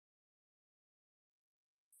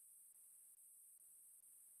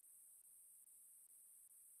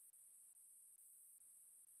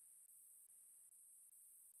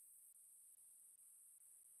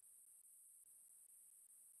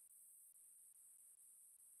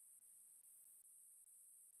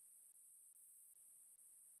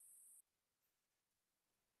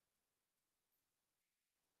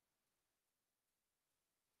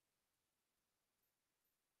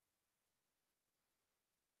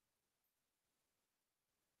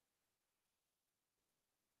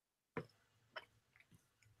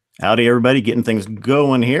Howdy, everybody. Getting things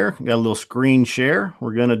going here. Got a little screen share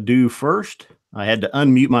we're going to do first. I had to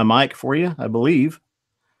unmute my mic for you, I believe.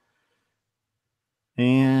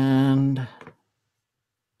 And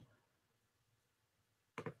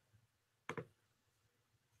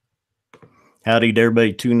howdy to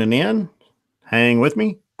everybody tuning in. Hang with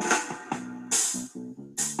me.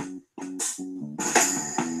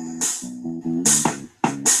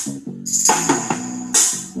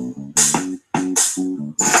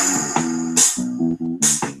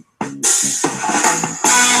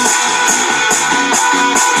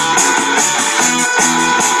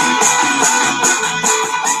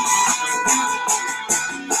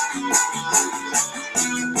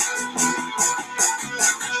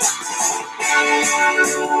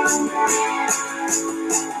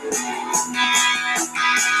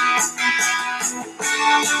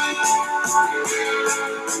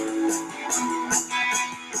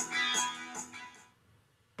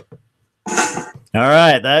 All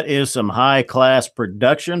right, that is some high-class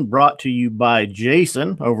production brought to you by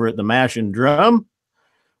Jason over at the Mash and Drum.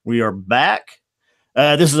 We are back.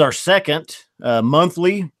 This is our second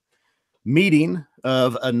monthly meeting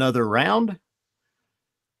of another round.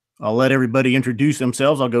 I'll let everybody introduce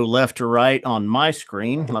themselves. I'll go left to right on my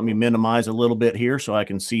screen. Let me minimize a little bit here so I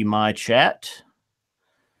can see my chat.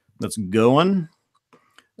 That's going.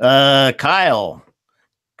 Kyle,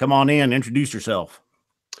 come on in. Introduce yourself.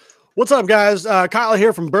 What's up, guys? Kyle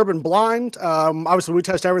here from Bourbon Blind. Obviously, we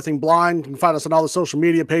test everything blind. You can find us on all the social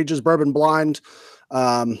media pages, Bourbon Blind,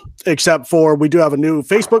 except for we do have a new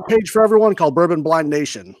Facebook page for everyone called Bourbon Blind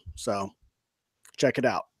Nation. So check it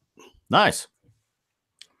out. Nice.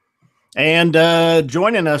 And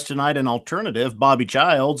joining us tonight, an alternative, Bobby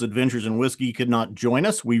Childs, Adventures in Whiskey, could not join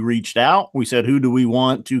us. We reached out. We said, who do we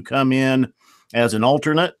want to come in as an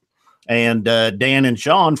alternate? And Dan and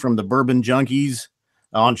Sean from the Bourbon Junkies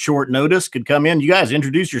on short notice could come in. You guys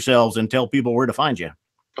introduce yourselves and tell people where to find you.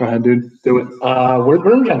 Go ahead, dude. Do it. We're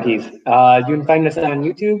Bourbon Junkies. You can find us on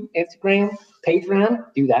YouTube, Instagram, Patreon.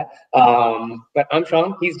 Do that. But I'm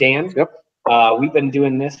Sean. He's Dan. Yep. We've been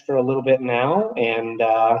doing this for a little bit now, and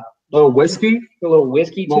Little whiskey. a little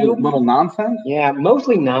whiskey too. Little nonsense. Yeah,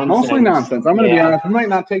 mostly nonsense. Mostly nonsense. I'm going to be honest. I might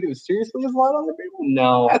not take it as seriously as a lot of other people.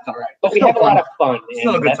 No, That's all right. but we have a lot of fun.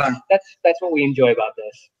 Still a good time. That's what we enjoy about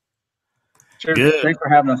this. Cheers. Good. Thanks for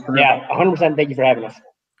having us. Yeah, 100%. Thank you for having us.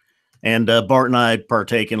 And Bart and I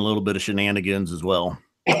partake in a little bit of shenanigans as well.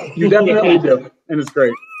 You definitely do, and it's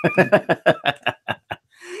great.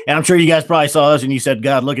 And I'm sure you guys probably saw us and you said,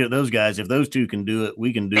 God, look at those guys. If those two can do it,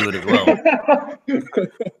 we can do it as well.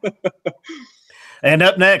 And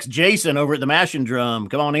up next, Jason over at the Mash and Drum.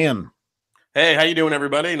 Come on in. Hey, how you doing,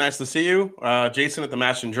 everybody? Nice to see you. Jason at the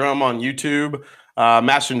Mash and Drum on YouTube,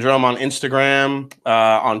 Mash and Drum on Instagram,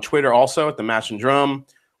 on Twitter also at the Mash and Drum,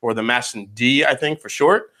 or the Mash and D, I think, for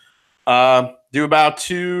short. Do about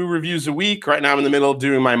 2 reviews a week. Right now I'm in the middle of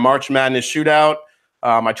doing my March Madness shootout,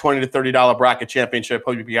 my $20 to $30 bracket championship.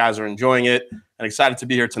 Hope you guys are enjoying it and excited to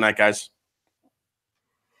be here tonight, guys.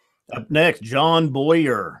 Up next, John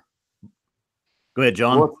Boyer. Go ahead,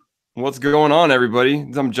 John. What's going on, everybody?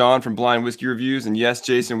 I'm John from Blind Whiskey Reviews, and yes,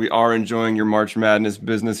 Jason, we are enjoying your March Madness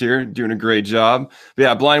business here, doing a great job. But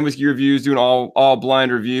yeah, Blind Whiskey Reviews, doing all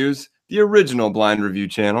blind reviews, the original blind review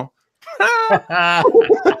channel.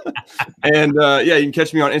 And yeah, you can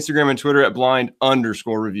catch me on Instagram and Twitter at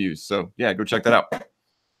blind_reviews. So yeah, go check that out.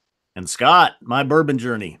 And Scott, My Bourbon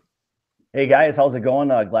Journey. Hey guys, how's it going?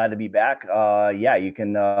 Glad to be back. Yeah, you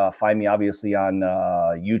can find me obviously on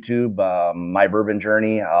YouTube, My Bourbon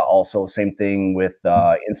Journey. Also, same thing with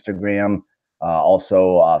Instagram,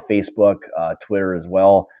 also Facebook, Twitter as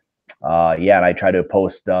well. Yeah, and I try to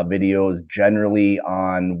post videos generally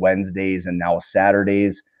on Wednesdays and now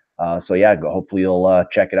Saturdays. So yeah, hopefully you'll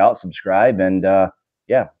check it out, subscribe, and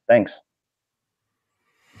yeah, thanks.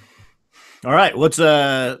 All right, what's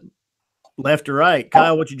left or right?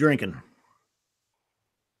 Kyle, what you drinking?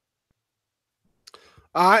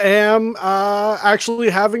 I am actually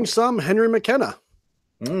having some Henry McKenna.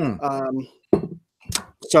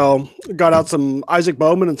 So got out some Isaac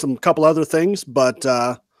Bowman and some couple other things, but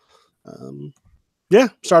yeah,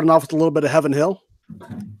 starting off with a little bit of Heaven Hill.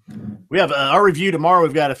 We have our review tomorrow.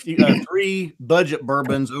 We've got a few 3 budget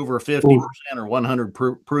bourbons over 50% or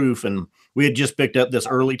 100 proof, and we had just picked up this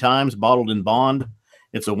Early Times bottled in bond.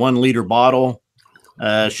 It's a 1 liter bottle.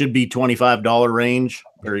 Should be $25 range.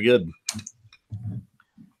 Very good.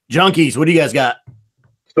 Junkies, what do you guys got?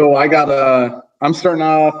 So I got I'm starting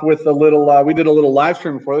off with a little. We did a little live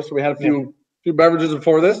stream before this, so we had a few beverages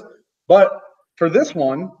before this. But for this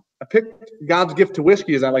one, I picked God's gift to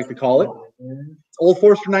whiskey, as I like to call it. It's Old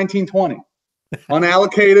Forester 1920.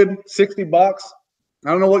 unallocated, $60. I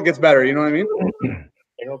don't know what gets better. You know what I mean?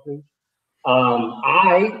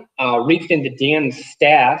 I reached into Dan's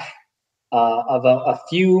stash of a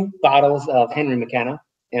few bottles of Henry McKenna,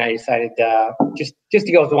 and I decided just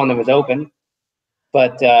to go with the one that was open.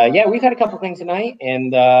 But yeah, we've had a couple things tonight,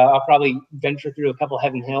 and I'll probably venture through a couple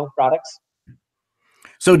Heaven Hill products.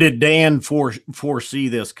 So did Dan foresee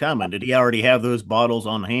this coming? Did he already have those bottles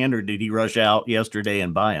on hand, or did he rush out yesterday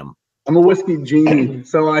and buy them? I'm a whiskey genie,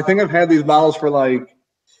 so I think I've had these bottles for like.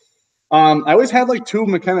 I always had like 2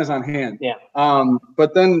 McKennas on hand. Yeah.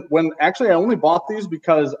 But then when actually I only bought these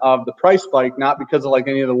because of the price spike, not because of like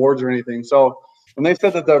any of the awards or anything. So when they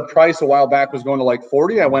said that the price a while back was going to like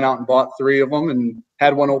 40, I went out and bought 3 of them and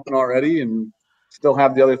had one open already, and still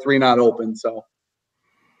have the other 3 not open. So.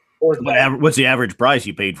 What's the average price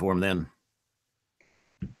you paid for them then?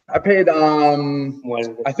 I paid I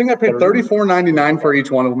think I paid $34.99 for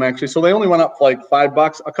each one of them actually. So they only went up for like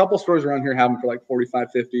 $5. A couple stores around here have them for like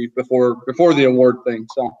 $45.50 before the award thing.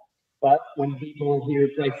 So, but when people hear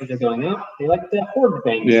prices are going up, they like the hoard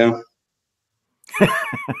thing. Yeah.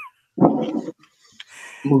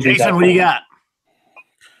 Jason, what do you got?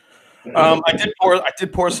 I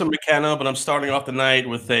did pour some McKenna, but I'm starting off the night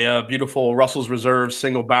with a beautiful Russell's Reserve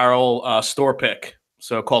single barrel store pick.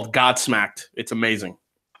 So called Godsmacked. It's amazing.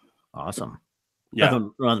 Awesome. Yeah.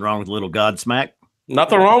 Nothing wrong with a little Godsmack.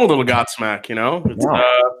 Nothing wrong with a little Godsmack, you know.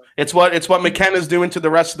 It's what McKenna's doing to the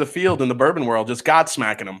rest of the field in the bourbon world, just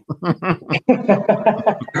Godsmacking them.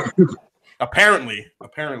 Apparently.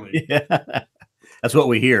 Yeah. That's what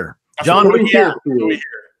we hear. That's John, what do you got?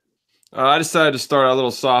 I decided to start out a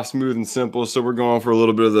little soft, smooth, and simple, so we're going for a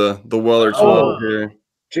little bit of the Weller 12 here.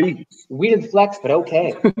 Gee. We didn't flex, but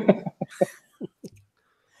okay.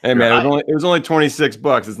 Hey man, it was only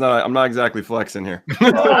 $26. It's not. I'm not exactly flexing here.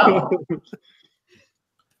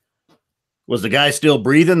 Was the guy still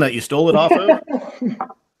breathing that you stole it off of?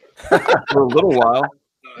 For a little while.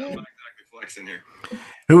 No, I'm not exactly flexing here.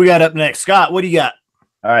 Who we got up next? Scott, what do you got?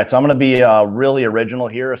 All right, so I'm going to be really original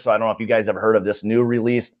here. So I don't know if you guys ever heard of this new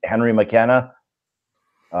release, Henry McKenna.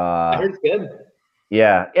 I heard it's good.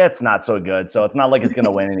 Yeah, it's not so good. So it's not like it's going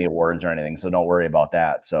to win any awards or anything. So don't worry about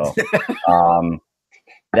that. So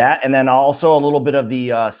that, and then also a little bit of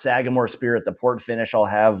the Sagamore Spirit, the port finish I'll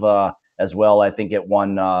have as well. I think it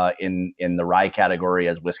won in the rye category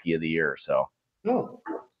as Whiskey of the Year. So. Oh,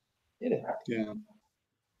 did it? Yeah.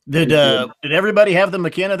 Did everybody have the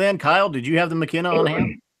McKenna then? Kyle, did you have the McKenna on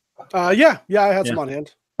hand? Yeah, I had some on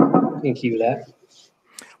hand. Thank you for that.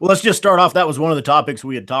 Well, let's just start off. That was one of the topics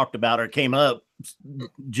we had talked about, or came up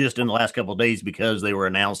just in the last couple of days because they were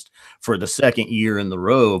announced for the second year in the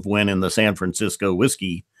row of winning the San Francisco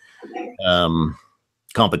whiskey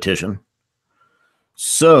competition.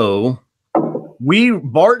 So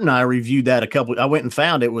Bart and I reviewed that I went and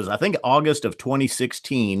found it was, I think, August of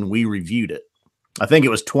 2016. We reviewed it. I think it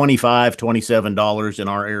was $25, $27 in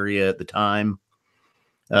our area at the time.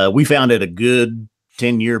 We found it a good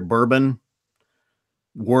 10-year bourbon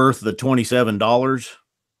worth the $27.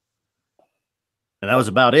 And that was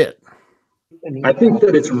about it. I think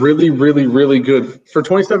that it's really, really, really good. For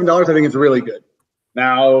 $27, I think it's really good.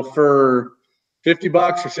 Now, for $50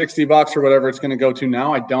 or $60 or whatever it's going to go to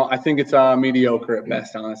now, I think it's mediocre at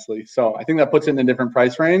best, honestly. So I think that puts it in a different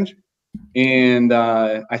price range. And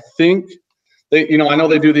I think I know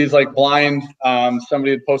they do these like blind.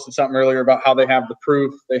 Somebody had posted something earlier about how they have the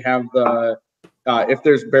proof. They have the if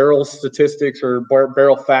there's barrel statistics or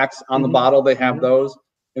barrel facts on the bottle, they have those,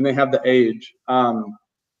 and they have the age.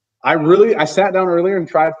 I sat down earlier and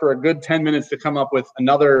tried for a good 10 minutes to come up with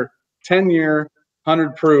another 10-year,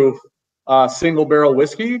 100 proof single barrel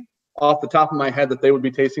whiskey off the top of my head that they would be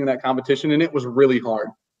tasting in that competition, and it was really hard.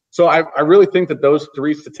 So I really think that those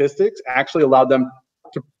 3 statistics actually allowed them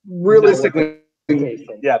to realistically,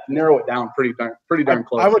 narrow it down pretty darn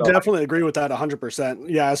close. I would definitely agree with that 100%.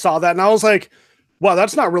 Yeah, I saw that and I was like, wow,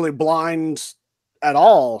 that's not really blind at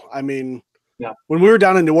all. I mean, when we were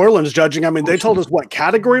down in New Orleans judging, I mean, they told us what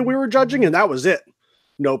category we were judging, and that was it.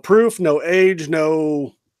 No proof, no age,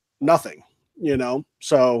 no nothing,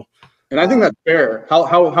 so. And I think that's fair.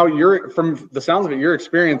 How you're, from the sounds of it, your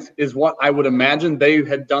experience is what I would imagine they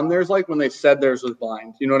had done theirs like when they said theirs was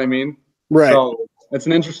blind. You know what I mean? Right. So it's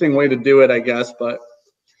an interesting way to do it, I guess. But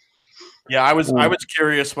yeah, I was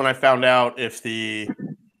curious when I found out if the,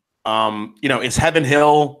 is Heaven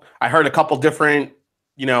Hill. I heard a couple different,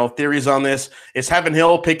 theories on this. Is Heaven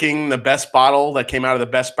Hill picking the best bottle that came out of the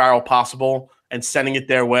best barrel possible and sending it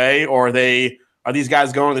their way, or are these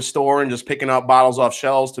guys going to the store and just picking up bottles off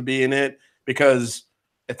shelves to be in it? Because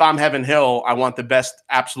if I'm Heaven Hill, I want the best,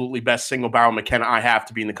 absolutely best single barrel McKenna I have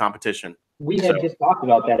to be in the competition. We had just talked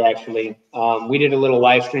about that actually. We did a little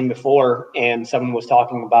live stream before, and someone was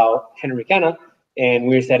talking about Henry McKenna, and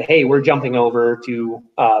we said, "Hey, we're jumping over to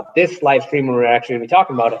this live stream where we're actually going to be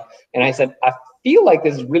talking about it." And I said, "I feel like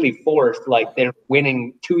this is really forced. Like they're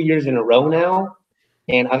winning 2 years in a row now."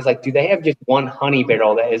 And I was like, "Do they have just one honey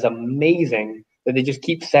barrel that is amazing that they just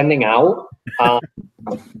keep sending out?"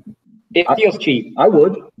 It feels cheap. I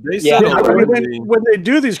would. They said When they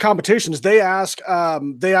do these competitions, they ask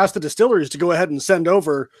the distilleries to go ahead and send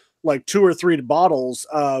over like 2 or 3 bottles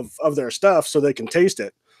of their stuff so they can taste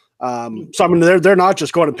it. So I mean, they're not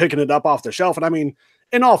just going and picking it up off the shelf. And I mean,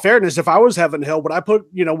 in all fairness, if I was Heaven Hill,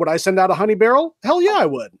 would I send out a honey barrel? Hell yeah, I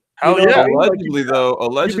would. Hell yeah.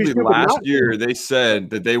 Allegedly last year they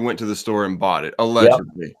said that they went to the store and bought it.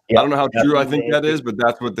 Allegedly. Yep. I don't know how true I think that is, but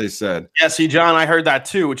that's what they said. Yeah, see, John, I heard that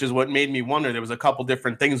too, which is what made me wonder. There was a couple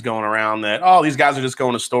different things going around that, these guys are just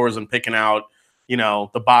going to stores and picking out,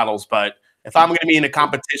 the bottles. But if I'm going to be in a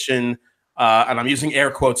competition, and I'm using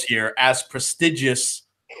air quotes here, as prestigious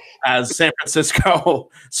as San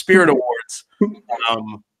Francisco Spirit Awards,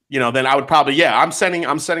 then I would probably, I'm sending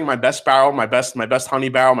my best barrel, my best honey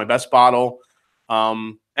barrel, my best bottle.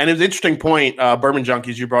 And it was an interesting point, Bourbon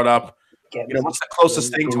Junkies, you brought up, what's the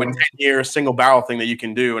closest thing to a 10-year single barrel thing that you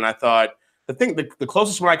can do? And I thought the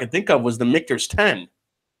closest one I could think of was the Michter's 10.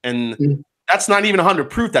 And that's not even 100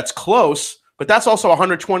 proof. That's close, but that's also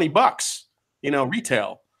 $120,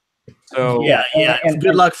 retail. So and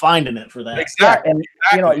good luck finding it for that. Exactly.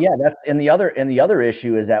 That's the other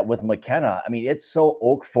issue is that with McKenna, I mean, it's so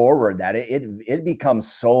oak forward that it becomes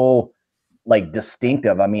so like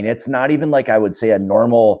distinctive. I mean, it's not even like I would say a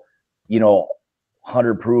normal,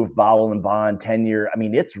 100 proof bottle and bond 10-year. I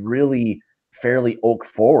mean, it's really fairly oak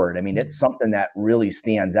forward. I mean, it's something that really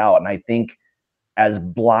stands out. And I think as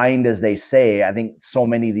blind as they say, I think so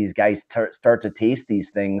many of these guys start to taste these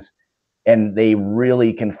things and they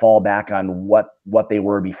really can fall back on what they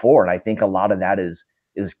were before. And I think a lot of that is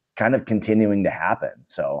kind of continuing to happen.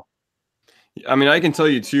 So, I mean, I can tell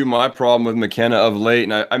you too, my problem with McKenna of late,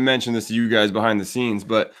 and I mentioned this to you guys behind the scenes,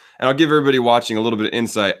 and I'll give everybody watching a little bit of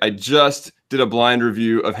insight. I just did a blind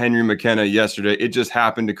review of Henry McKenna yesterday. It just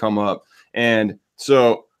happened to come up. And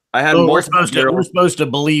so I had we're supposed to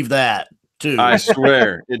believe that too. I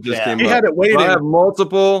swear it just came up. He had it waiting. I have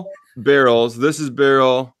multiple barrels. This is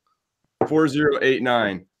barrel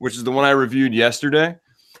 4089, which is the one I reviewed yesterday.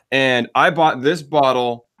 And I bought this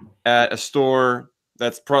bottle at a store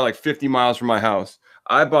that's probably like 50 miles from my house.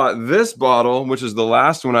 I bought this bottle, which is the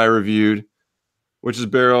last one I reviewed, which is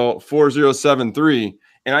barrel 4073.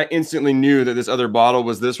 And I instantly knew that this other bottle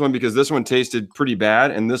was this one because this one tasted pretty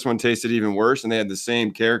bad and this one tasted even worse. And they had the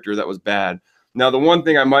same character that was bad. Now, the one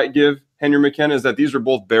thing I might give Henry McKenna is that these were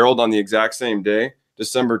both barreled on the exact same day,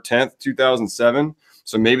 December 10th, 2007.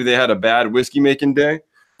 So maybe they had a bad whiskey making day,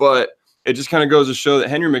 but it just kind of goes to show that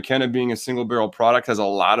Henry McKenna, being a single barrel product, has a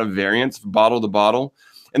lot of variance bottle to bottle.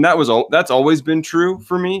 And that's always been true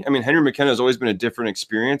for me. I mean, Henry McKenna has always been a different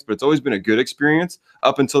experience, but it's always been a good experience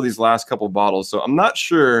up until these last couple bottles. So I'm not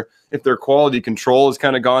sure if their quality control has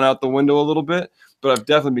kind of gone out the window a little bit, but I've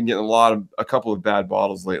definitely been getting a couple of bad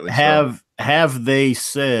bottles lately. Have they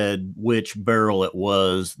said which barrel it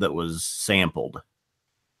was that was sampled?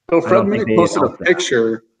 So Fred Minnick posted a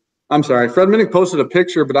picture. I'm sorry, Fred Minnick posted a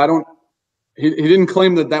picture, but he didn't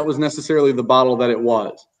claim that was necessarily the bottle that it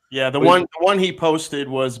was. Yeah, the one he posted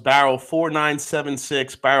was barrel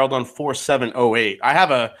 4976, barreled on 4708. I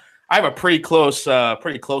have a pretty close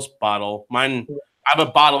bottle. I have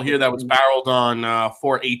a bottle here that was barreled on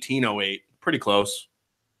 41808. Pretty close.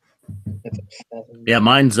 Yeah,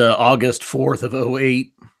 mine's August 4th of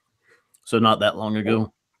 08, so not that long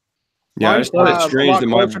ago. Yeah, I just thought it strange that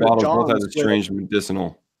my bottles both had a strange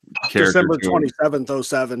medicinal character. December 27th,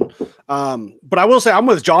 07. But I will say I'm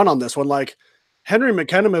with John on this one. Like Henry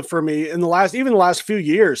McKenna for me in the last few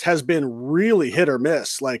years has been really hit or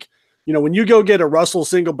miss. Like, when you go get a Russell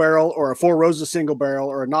single barrel or a Four Roses single barrel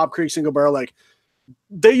or a Knob Creek single barrel, like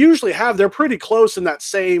they usually they're pretty close in that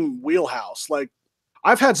same wheelhouse. Like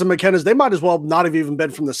I've had some McKennas, they might as well not have even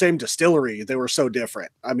been from the same distillery. They were so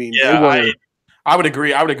different. I mean, I would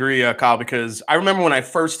agree. Kyle, because I remember when I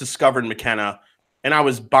first discovered McKenna and I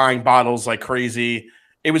was buying bottles like crazy,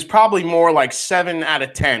 it was probably more like 7 out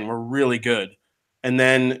of 10 were really good. And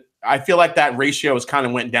then I feel like that ratio has kind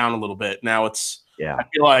of went down a little bit. Now I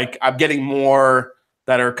feel like I'm getting more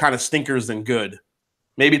that are kind of stinkers than good.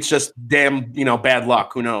 Maybe it's just damn, bad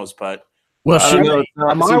luck. Who knows? But I would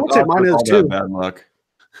say mine is too. Bad luck.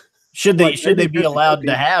 Should they be allowed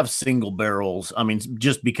to have single barrels? I mean,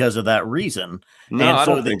 just because of that reason. No, I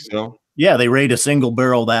don't think so. Yeah, they rate a single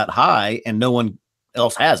barrel that high and no one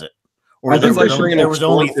else has it. Or I think there like was, there was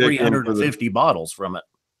only store pick in for the- 350 bottles from it.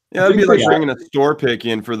 Yeah, it'd be like bringing a store pick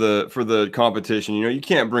in for the competition. You know, you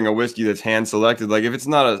can't bring a whiskey that's hand selected. Like if it's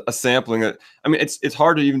not a sampling that, I mean, it's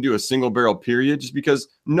hard to even do a single barrel period, just because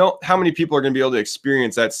how many people are going to be able to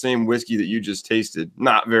experience that same whiskey that you just tasted?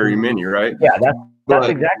 Not very many, right? Yeah,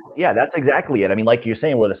 that's exactly it. I mean, like you're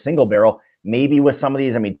saying, with a single barrel, maybe with some of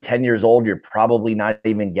these, I mean, 10 years old, you're probably not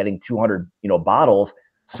even getting 200, bottles.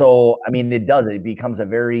 So, I mean, it becomes a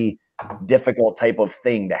very difficult type of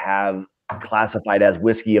thing to have classified as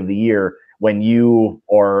whiskey of the year when you,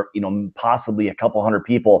 or possibly a couple hundred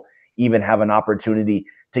people, even have an opportunity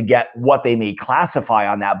to get what they may classify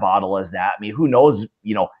on that bottle as that. I mean, who knows,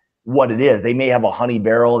 what it is? They may have a honey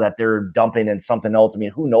barrel that they're dumping in something else. I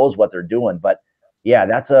mean, who knows what they're doing? But yeah,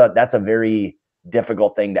 that's a very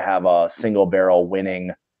difficult thing to have a single barrel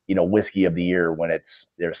winning, whiskey of the year when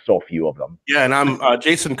there's so few of them. Yeah, and I'm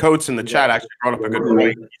Jason Coates in the chat actually brought up a good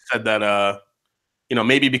point. He said that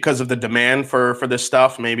maybe because of the demand for this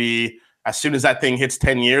stuff, maybe as soon as that thing hits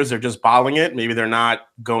 10 years, they're just bottling it. Maybe they're not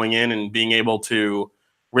going in and being able to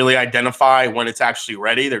really identify when it's actually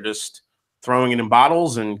ready. They're just throwing it in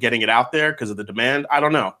bottles and getting it out there because of the demand. I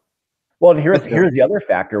don't know. Well, here's the other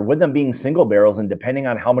factor. With them being single barrels, and depending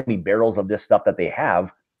on how many barrels of this stuff that they have,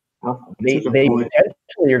 they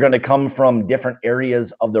potentially are going to come from different areas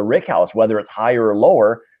of the rickhouse, whether it's higher or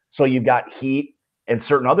lower. So you've got heat and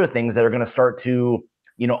certain other things that are going to start to,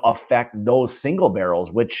 affect those single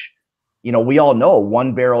barrels, which, we all know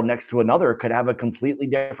one barrel next to another could have a completely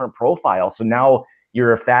different profile. So now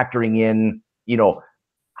you're factoring in,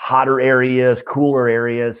 hotter areas, cooler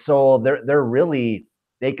areas. So they're really,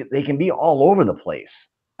 they can be all over the place.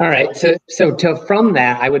 All right. So from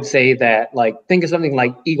that, I would say that, think of something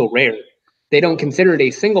like Eagle Rare. They don't consider it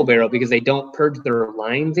a single barrel because they don't purge their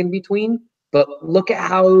lines in between. But look at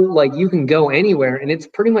how you can go anywhere, and it's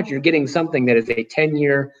pretty much you're getting something that is a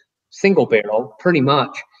 10-year single barrel, pretty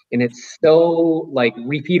much, and it's so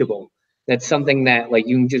repeatable. That's something that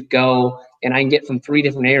you can just go and I can get from 3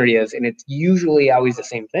 different areas, and it's usually always the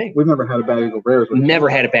same thing. We've never had a bad Eagle Rare. Never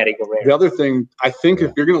had a bad Eagle Rare. The other thing, I think,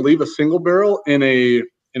 if you're going to leave a single barrel in a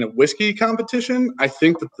whiskey competition, I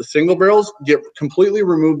think that the single barrels get completely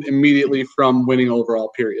removed immediately from winning overall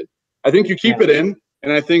period. I think you keep it in.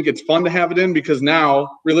 And I think it's fun to have it in because now,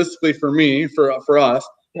 realistically for me, for us,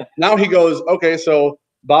 now he goes, okay, so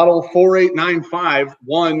bottle 4895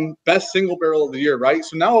 won best single barrel of the year, right?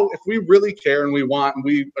 So now if we really care and we want and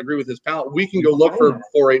we agree with his palate, we can go look for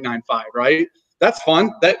 4895, right? That's fun.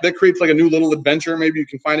 That creates a new little adventure. Maybe you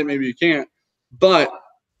can find it, maybe you can't. But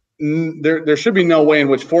there should be no way in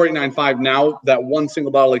which 4895 now, that one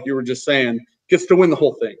single bottle, like you were just saying, gets to win the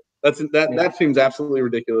whole thing. That seems absolutely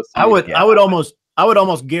ridiculous. I would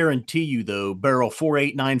almost guarantee you, though, barrel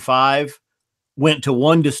 4895 went to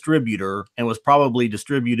one distributor and was probably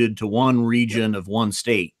distributed to one region of one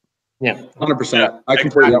state. Yeah, 100%. I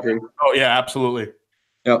completely agree. Oh yeah, absolutely.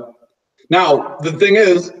 Yep. Now the thing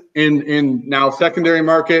is, in now secondary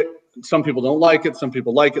market, some people don't like it, some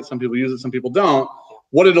people like it, some people use it, some people don't.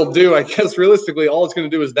 What it'll do, I guess, realistically, all it's going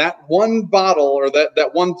to do is that one bottle or that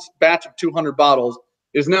one batch of 200 bottles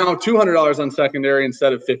is now $200 on secondary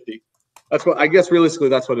instead of $50. That's what I guess realistically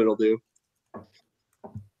that's what it'll do.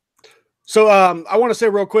 So I want to say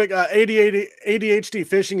real quick, ADHD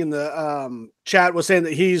Fishing in the chat was saying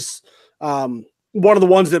that he's one of the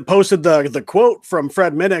ones that posted the quote from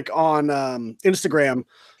Fred Minnick on Instagram,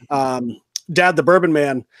 Dad the Bourbon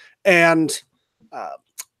Man, and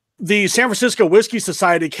the San Francisco Whiskey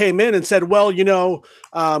Society came in and said, well,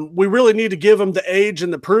 we really need to give them the age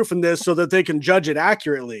and the proof in this so that they can judge it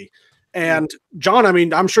accurately. And John, I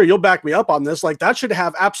mean, I'm sure you'll back me up on this. That should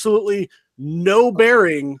have absolutely no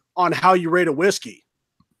bearing on how you rate a whiskey.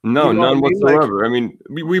 No, none whatsoever. I mean,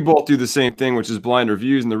 we both do the same thing, which is blind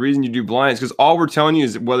reviews. And the reason you do blind is because all we're telling you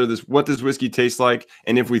is what this whiskey tastes like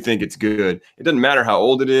and if we think it's good. It doesn't matter how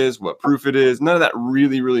old it is, what proof it is. None of that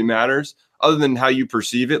really, really matters other than how you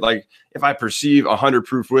perceive it. Like if I perceive 100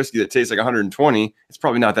 proof whiskey that tastes like 120, it's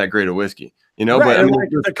probably not that great a whiskey, Right. But I mean,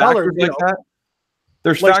 the color, that.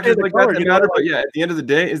 There's factors like that that matter, but yeah, at the end of the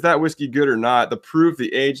day, is that whiskey good or not? The proof,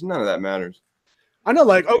 the age, none of that matters. I know,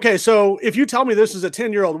 okay, so if you tell me this is a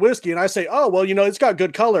 10-year-old whiskey and I say, oh, well, it's got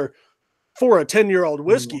good color for a 10-year-old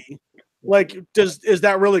whiskey, is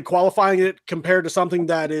that really qualifying it compared to something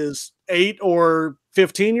that is 8 or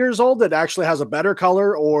 15 years old that actually has a better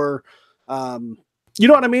color or, you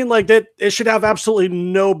know what I mean? That it should have absolutely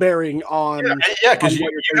no bearing on because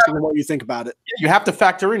what you think about it. You have to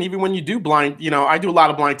factor in even when you do blind. I do a lot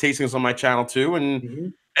of blind tastings on my channel too,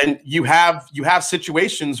 and you have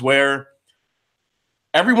situations where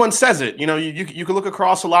everyone says it. You know, you can look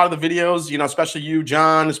across a lot of the videos, you know, especially you,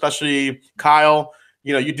 John, especially Kyle,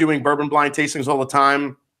 you know, you're doing bourbon blind tastings all the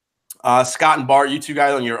time. Scott and Bart, you two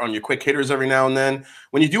guys on your quick hitters every now and then.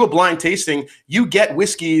 When you do a blind tasting, you get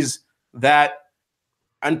whiskeys that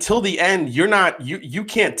until the end, you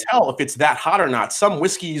can't tell if it's that hot or not. Some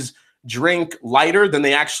whiskeys drink lighter than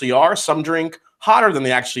they actually are. Some drink hotter than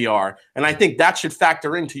they actually are. And I think that should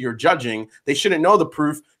factor into your judging. They shouldn't know the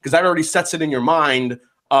proof because that already sets it in your mind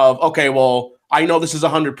of, okay, well, I know this is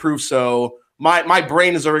 100 proof, so my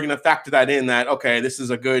brain is already going to factor that in that, okay, this is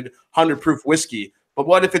a good 100 proof whiskey. But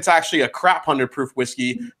what if it's actually a crap 100 proof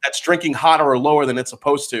whiskey that's drinking hotter or lower than it's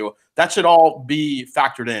supposed to? That should all be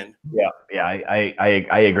factored in. Yeah,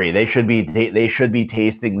 I agree. They should be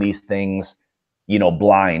tasting these things, you know,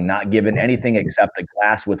 blind, not given anything except a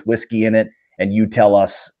glass with whiskey in it, and you tell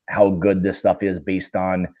us how good this stuff is based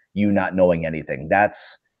on you not knowing anything. That's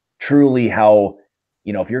truly how,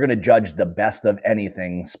 you know, if you're going to judge the best of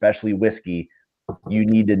anything, especially whiskey, you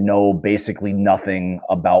need to know basically nothing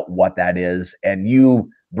about what that is, and you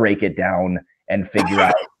break it down and figure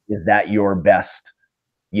out, is that your best,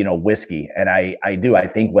 you know, whiskey? And I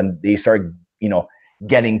think when they start, you know,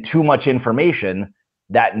 getting too much information,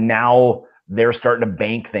 that now they're starting to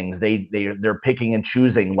bank things. They're picking and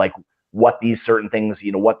choosing like what these certain things,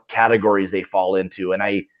 you know, what categories they fall into. And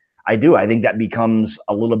I think that becomes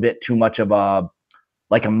a little bit too much of a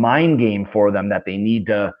mind game for them, that they need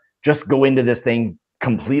to just go into this thing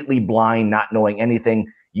completely blind, not knowing anything.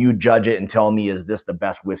 You judge it and tell me, is this the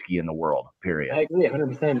best whiskey in the world, period? I agree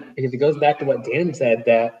 100%, because it goes back to what Dan said,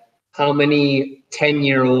 that how many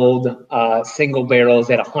 10-year-old single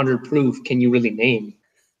barrels at 100 proof can you really name?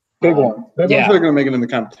 Big one. That's actually going to make it in the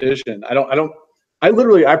competition. I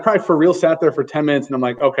probably for real sat there for 10 minutes and I'm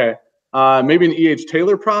like, okay, maybe an E.H.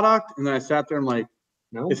 Taylor product. And then I sat there and I'm like,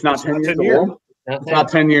 no, it's not 10 years old. It's not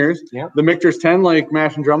 10 years. Yeah. The Michter's 10, like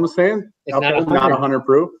Mash and Drum was saying, it's not 100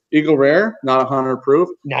 proof. Eagle Rare, not 100 proof.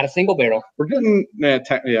 Not a single barrel. We're getting,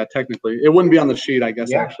 technically. It wouldn't be on the sheet, I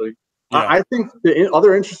guess, actually. Yeah. I think the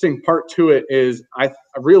other interesting part to it is,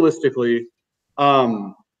 realistically,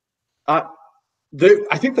 I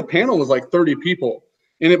think the panel was like 30 people.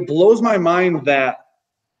 And it blows my mind that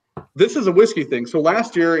this is a whiskey thing. So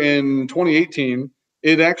last year in 2018,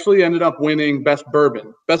 it actually ended up winning best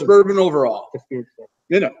bourbon overall.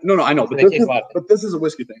 No, I know, but this is a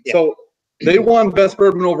whiskey thing. Yeah. So they won best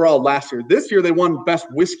bourbon overall last year. This year they won best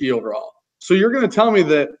whiskey overall. So you're going to tell me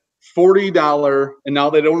that $40, and now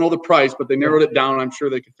they don't know the price, but they narrowed it down. I'm sure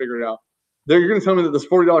they can figure it out. You're going to tell me that this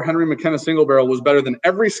 $40 Henry McKenna single barrel was better than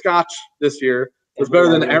every Scotch this year. It was better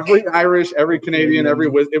than every Irish, every Canadian,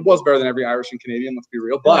 it was better than every Irish and Canadian, let's be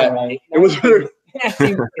real. But it was better. It's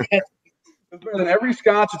better than every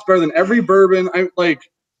Scotch. It's better than every bourbon. I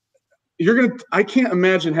can't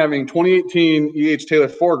imagine having 2018 E.H. Taylor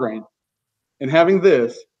 4 grain and having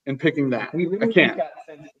this and picking that. I can't.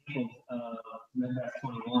 A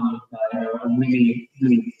really,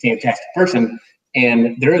 really fantastic person.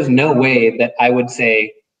 And there is no way that I would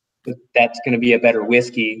say that's going to be a better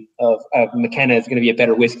whiskey of McKenna is going to be a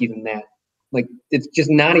better whiskey than that. Like, it's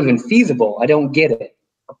just not even feasible. I don't get it.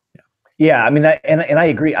 Yeah, I mean, and I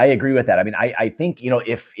agree. I agree with that. I mean, I think, you know,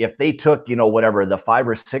 if they took, you know, whatever, the 5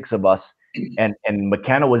 or 6 of us, and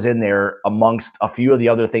McKenna was in there amongst a few of the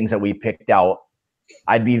other things that we picked out,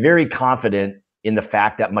 I'd be very confident in the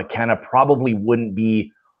fact that McKenna probably wouldn't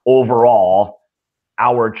be overall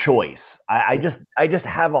our choice. I just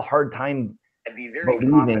have a hard time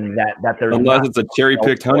believing that there's, unless it's a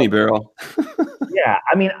cherry-picked honey barrel. Yeah,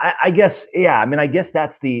 I mean, I guess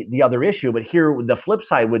that's the other issue. But here, the flip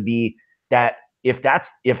side would be that if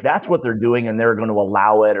that's what they're doing and they're going to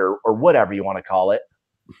allow it, or whatever you want to call it,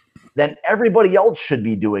 then everybody else should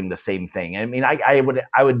be doing the same thing. I mean, I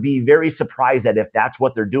would be very surprised that if that's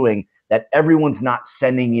what they're doing, that everyone's not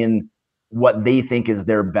sending in what they think is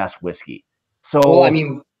their best whiskey. So, well, I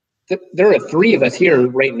mean, there are 3 of us here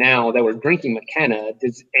right now that were drinking McKenna.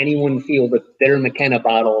 Does anyone feel that their McKenna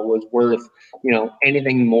bottle was worth, you know,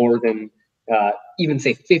 anything more than even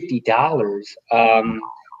say $50?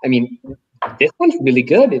 I mean, this one's really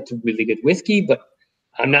good. It's a really good whiskey, but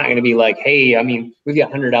I'm not going to be like, hey, I mean, we've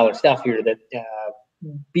got $100 stuff here that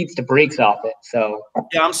beats the brakes off it. So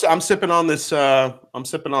yeah, I'm sipping on this. I'm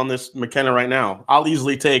sipping on this McKenna right now. I'll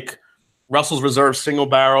easily take Russell's Reserve single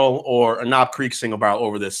barrel or a Knob Creek single barrel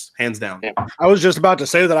over this, hands down. Yeah. I was just about to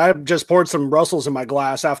say that I just poured some Russell's in my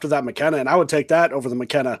glass after that McKenna, and I would take that over the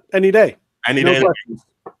McKenna any day. Any day.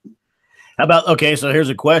 How about, okay, so here's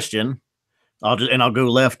a question. I'll go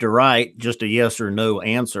left to right, just a yes or no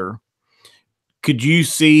answer. Could you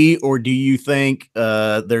see, or do you think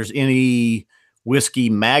there's any whiskey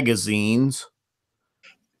magazines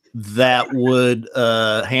that would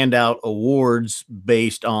hand out awards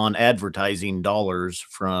based on advertising dollars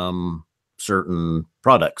from certain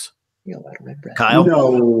products. Kyle?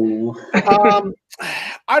 No.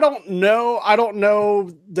 I don't know. I don't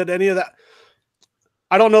know that any of that.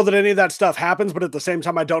 I don't know that any of that stuff happens, but at the same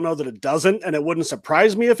time, I don't know that it doesn't, and it wouldn't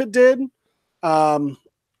surprise me if it did.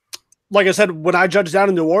 Like I said, when I judged down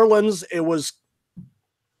in New Orleans, it was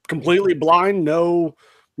completely blind. No,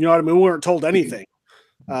 you know what I mean? We weren't told anything.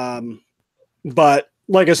 But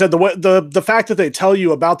like I said, the fact that they tell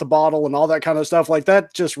you about the bottle and all that kind of stuff like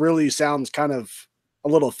that just really sounds kind of a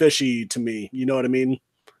little fishy to me. You know what I mean?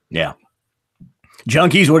 Yeah.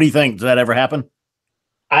 Junkies, what do you think? Does that ever happen?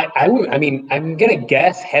 I mean, I'm gonna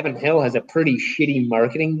guess Heaven Hill has a pretty shitty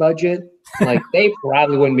marketing budget. Like they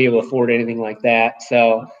probably wouldn't be able to afford anything like that.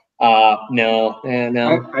 So no.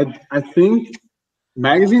 I think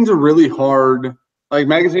magazines are really hard. Like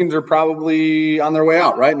magazines are probably on their way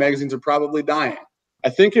out, right? Magazines are probably dying. I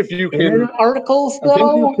think if you can articles,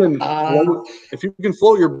 though, if you can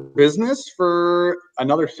float your business for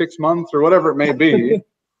another 6 months or whatever it may be,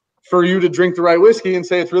 for you to drink the right whiskey and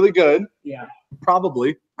say it's really good. Yeah.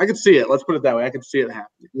 Probably. I could see it. Let's put it that way. I could see it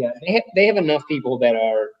happening. Yeah. They have enough people that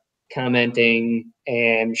are commenting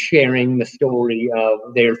and sharing the story of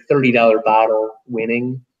their $30 bottle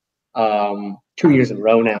winning 2 years in a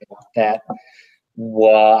row now that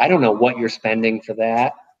I don't know what you're spending for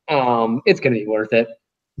that. It's going to be worth it.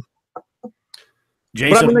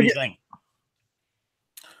 Jason, what do you think?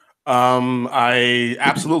 I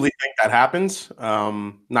absolutely think that happens.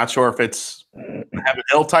 Not sure if it's a Heaven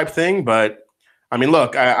Hill type thing, but I mean,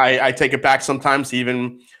 look, I take it back sometimes to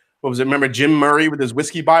even, what was it? Remember Jim Murray with his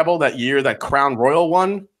whiskey Bible that year that Crown Royal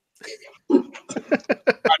won? I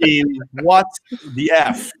mean, what the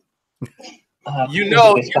F? You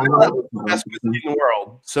know the best whiskey in the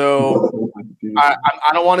world. So I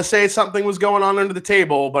don't want to say something was going on under the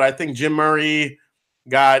table, but I think Jim Murray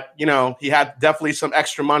got, he had definitely some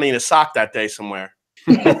extra money in his sock that day somewhere.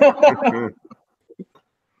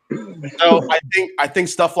 So I think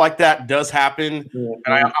stuff like that does happen.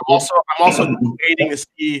 And I'm also waiting to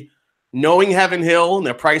see, knowing Heaven Hill and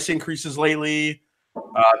their price increases lately,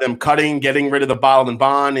 them getting rid of the bottled and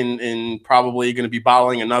bond and probably going to be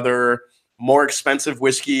bottling another more expensive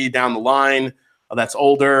whiskey down the line that's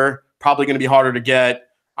older, probably going to be harder to get.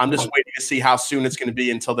 I'm just waiting to see how soon it's going to be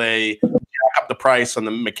until they jack up the price on the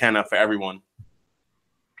McKenna for everyone.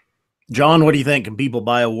 John, what do you think? Can people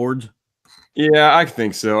buy awards? Yeah, I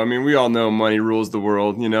think so. I mean, we all know money rules the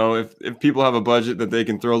world. If people have a budget that they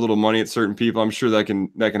can throw a little money at certain people, I'm sure that can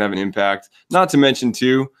have an impact. Not to mention,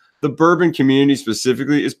 too, the bourbon community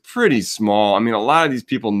specifically is pretty small. I mean, a lot of these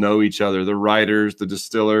people know each other, the writers, the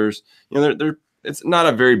distillers. It's not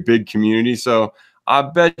a very big community. So I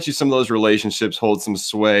bet you some of those relationships hold some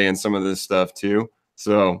sway in some of this stuff, too.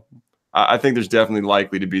 So I think there's definitely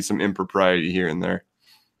likely to be some impropriety here and there.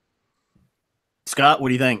 Scott, what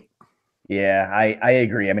do you think? Yeah, I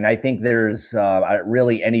agree. I mean, I think there's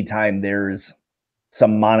really anytime there's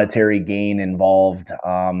some monetary gain involved,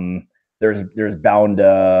 there's bound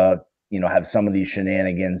to, have some of these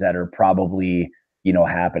shenanigans that are probably,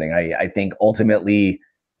 happening. I think ultimately,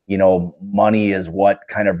 money is what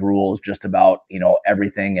kind of rules just about,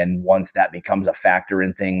 everything. And once that becomes a factor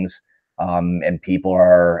in things, and people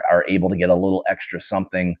are able to get a little extra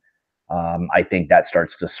something, I think that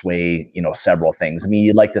starts to sway, several things. I mean,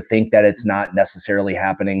 you'd like to think that it's not necessarily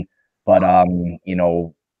happening, but,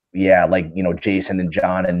 yeah, like, Jason and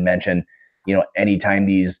John had mentioned, anytime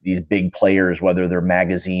these big players, whether they're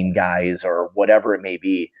magazine guys or whatever it may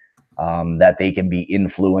be, that they can be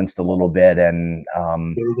influenced a little bit. And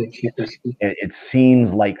it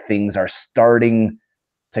seems like things are starting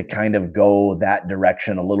to kind of go that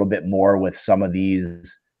direction a little bit more with some of these,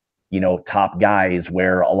 top guys,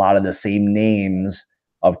 where a lot of the same names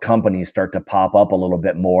of companies start to pop up a little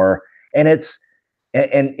bit more. And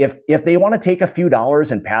if they want to take a few dollars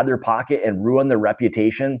and pad their pocket and ruin their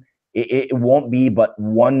reputation, it won't be but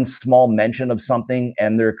one small mention of something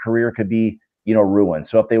and their career could be, ruined.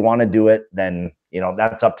 So if they want to do it, then,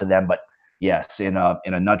 that's up to them. But yes, in a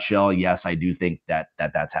nutshell, yes, I do think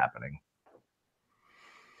that's happening.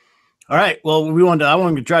 All right. Well, I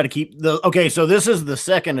wanted to try to keep okay. So this is the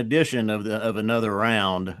second edition of another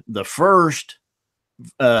round. The first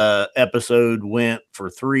episode went for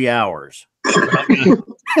 3 hours.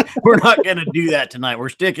 We're not going to do that tonight. We're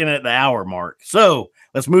sticking at the hour mark. So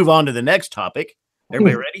let's move on to the next topic.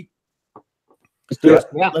 Everybody ready? Let's do it.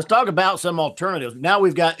 Yeah. Let's talk about some alternatives. Now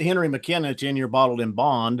we've got Henry McKenna 10-year bottled in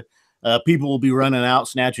bond. People will be running out,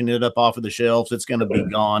 snatching it up off of the shelves. It's going to be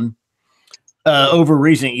gone. Over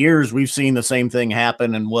recent years, we've seen the same thing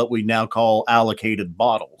happen in what we now call allocated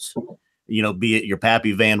bottles. You know, be it your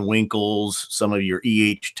Pappy Van Winkles, some of your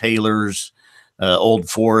E.H. Taylors, Old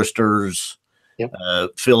Foresters, Yep.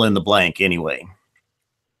 Fill in the blank anyway.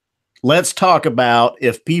 Let's talk about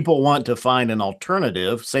if people want to find an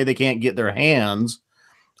alternative, say they can't get their hands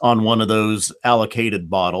on one of those allocated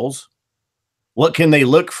bottles, what can they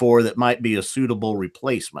look for that might be a suitable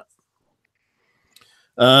replacement?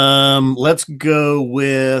 Let's go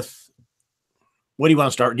with, what do you want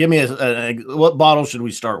to start? Give me what bottle should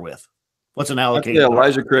we start with? What's an allocated?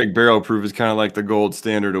 Elijah Craig Barrel Proof is kind of like the gold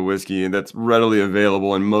standard of whiskey, and that's readily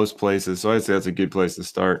available in most places. So I'd say that's a good place to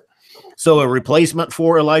start. So a replacement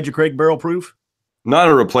for Elijah Craig Barrel Proof? Not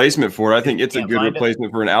a replacement for it. I think it's a good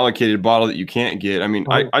replacement for an allocated bottle that you can't get. I mean,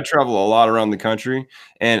 I travel a lot around the country,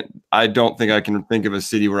 and I don't think I can think of a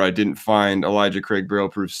city where I didn't find Elijah Craig Barrel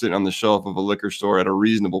Proof sitting on the shelf of a liquor store at a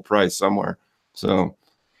reasonable price somewhere. So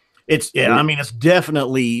I mean, it's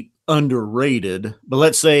definitely underrated, but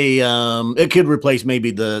let's say it could replace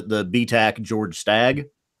maybe the BTAC George Stagg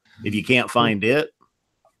if you can't find it.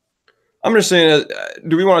 I'm just saying,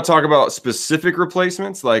 do we want to talk about specific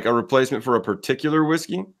replacements, like a replacement for a particular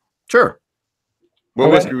whiskey? Sure.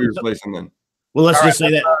 What whiskey are we replacing then? Well, let's just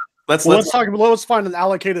say that. Let's find an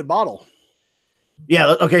allocated bottle.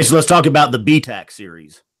 Yeah. Okay. So let's talk about the BTAC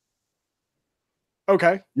series.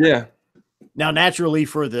 Okay. Yeah. Now, naturally,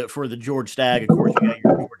 for the George Stagg, of course, you got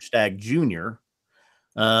your George Stagg Jr.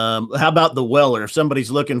 How about the Weller? If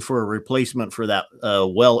somebody's looking for a replacement for that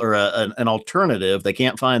or an alternative, they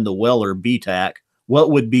can't find the Weller BTAC.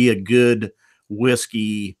 What would be a good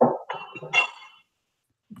whiskey,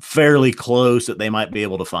 fairly close, that they might be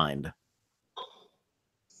able to find?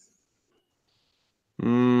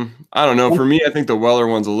 I don't know. For me, I think the Weller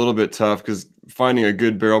one's a little bit tough because finding a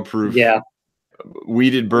good barrel proof. Yeah.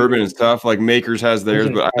 Weeded bourbon is tough. Like Makers has theirs,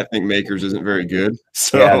 but I think Makers isn't very good.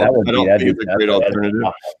 So Yeah, I don't think it's a great alternative.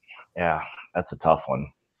 Yeah, that's a tough one.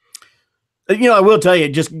 You know, I will tell you,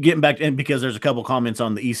 just getting back in, because there's a couple comments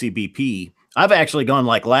on the ECBP. I've actually gone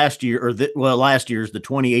like last year, last year's the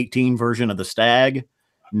 2018 version of the Stag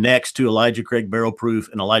next to Elijah Craig Barrel Proof,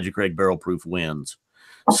 and Elijah Craig Barrel Proof wins.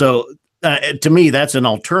 So to me, that's an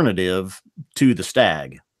alternative to the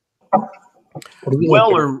Stag.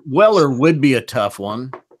 Weller would be a tough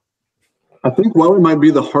one. I think Weller might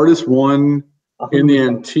be the hardest one in the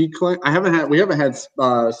antique. We haven't had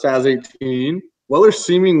Saz 18. Weller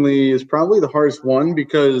seemingly is probably the hardest one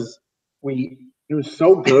because it was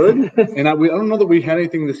so good, and I don't know that we had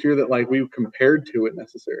anything this year that like we compared to it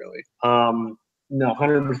necessarily. No,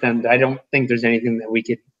 100%. I don't think there's anything that we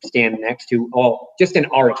could stand next to. Oh, just in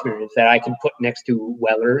our experience that I can put next to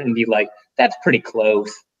Weller and be like, that's pretty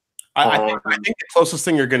close. I think the closest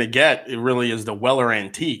thing you're going to get, it really is the Weller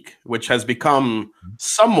Antique, which has become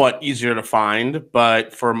somewhat easier to find,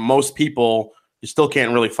 but for most people, you still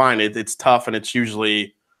can't really find it. It's tough, and it's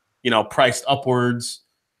usually, priced upwards.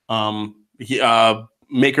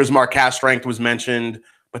 Maker's Mark Cask Strength was mentioned,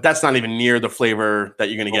 but that's not even near the flavor that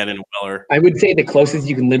you're going to get in a Weller. I would say the closest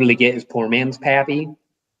you can literally get is Poor Man's Pappy.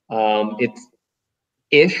 It's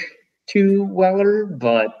ish to Weller,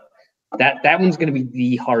 but that one's going to be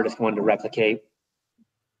the hardest one to replicate.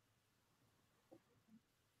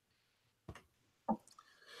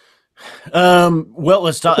 Well,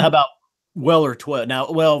 let's talk about Weller 12.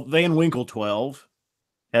 Now, Van Winkle 12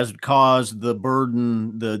 has caused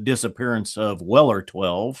the disappearance of Weller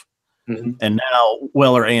 12, and now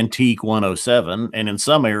Weller Antique 107, and in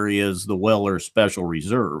some areas, the Weller Special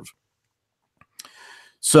Reserve.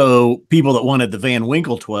 So people that wanted the Van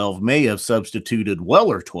Winkle 12 may have substituted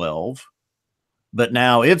Weller 12, but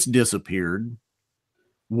now it's disappeared.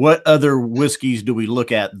 What other whiskeys do we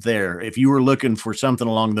look at there? If you were looking for something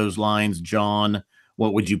along those lines, John,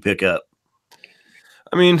 what would you pick up?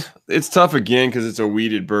 I mean, it's tough again because it's a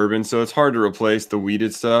weeded bourbon, so it's hard to replace the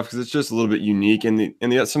weeded stuff because it's just a little bit unique, and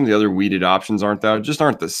some of the other weeded options aren't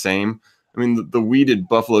the same. I mean, the weeded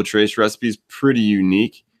Buffalo Trace recipe is pretty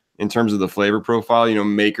unique in terms of the flavor profile.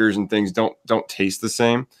 Makers and things don't taste the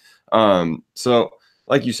same. So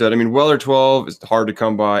like you said, I mean, Weller 12 is hard to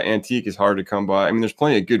come by. Antique is hard to come by. I mean, there's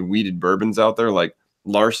plenty of good weeded bourbons out there like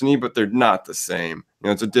Larceny, but they're not the same.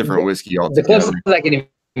 It's a different whiskey altogether. The closest I can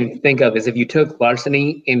even think of is if you took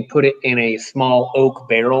Larceny and put it in a small oak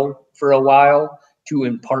barrel for a while to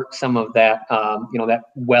impart some of that, that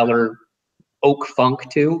Weller oak funk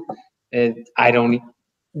to.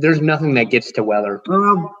 There's nothing that gets to Weller.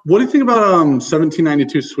 What do you think about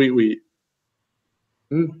 1792 Sweet Wheat?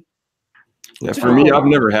 Yeah, for me, I've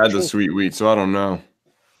never had the sweet wheat, so I don't know.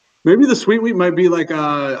 Maybe the Sweet Wheat might be like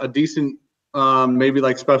a decent maybe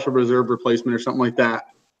like special reserve replacement or something like that.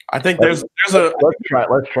 I think there's a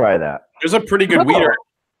let's try that. There's a pretty good weeder.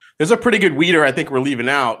 There's a pretty good weeder I think we're leaving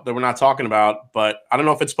out that we're not talking about, but I don't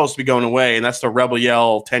know if it's supposed to be going away, and that's the Rebel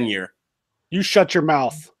Yell 10-year. You shut your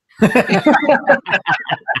mouth. I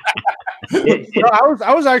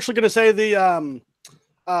was actually going to say the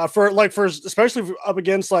for especially up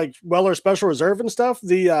against like Weller Special Reserve and stuff,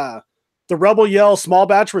 the Rebel Yell small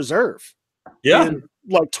batch reserve. Yeah.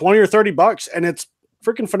 Like $20 or $30, and it's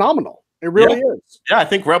freaking phenomenal. It really is. Yeah, I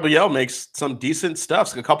think Rebel Yell makes some decent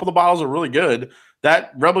stuff. A couple of the bottles are really good.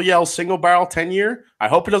 That Rebel Yell single barrel 10-year, I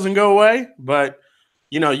hope it doesn't go away, but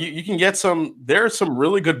you know, you can get some. There are some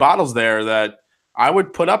really good bottles there that I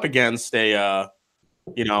would put up against a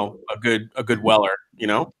good Weller. You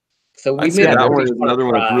know, so we made that one is another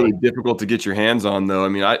one that's really difficult to get your hands on, though. I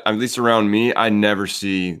mean, at least around me, I never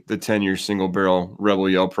see the 10-year single barrel Rebel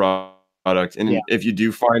Yell product, and if you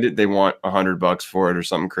do find it, they want $100 for it or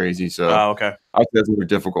something crazy. So, okay, I think that's a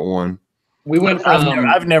difficult one. We went from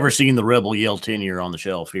I've never seen the Rebel Yell 10-year on the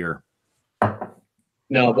shelf here.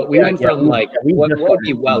 No, but we went from what would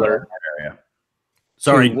be Weller.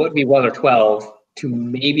 Sorry, what would be Weller 12 to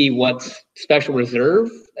maybe what's Special Reserve,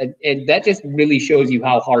 and that just really shows you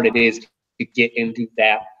how hard it is to get into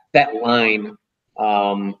that line.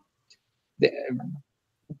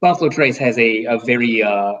 Buffalo Trace has a very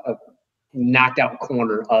knocked out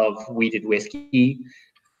corner of weeded whiskey.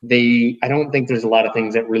 I don't think there's a lot of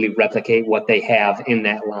things that really replicate what they have in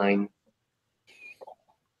that line.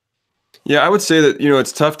 Yeah, I would say that,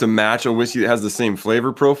 it's tough to match a whiskey that has the same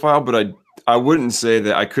flavor profile, but I wouldn't say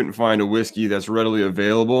that I couldn't find a whiskey that's readily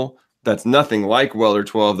available that's nothing like Weller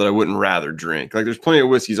 12 that I wouldn't rather drink. Like, there's plenty of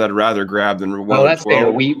whiskeys I'd rather grab than Weller 12. That's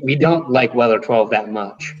fair. We don't like Weller 12 that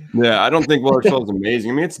much. Yeah, I don't think Weller 12 is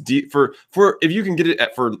amazing. I mean, it's deep for if you can get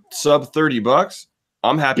it for sub $30,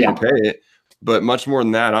 I'm happy to pay it. But much more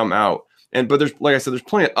than that, I'm out. But there's, like I said, there's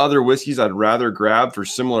plenty of other whiskeys I'd rather grab for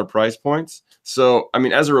similar price points. So, I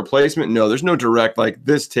mean, as a replacement, no, there's no direct, like,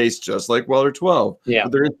 this tastes just like Weller 12. Yeah.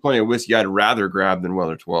 But there is plenty of whiskey I'd rather grab than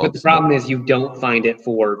Weller 12. But the problem is you don't find it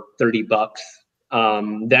for $30.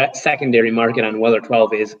 That secondary market on Weller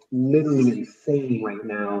 12 is literally insane right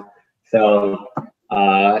now. So,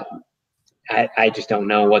 I just don't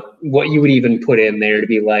know what you would even put in there to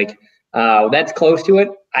be like, that's close to it.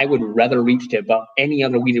 I would rather reach to about any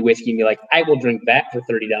other weeded whiskey and be like, I will drink that for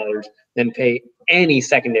 $30 than pay any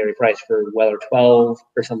secondary price for Weller 12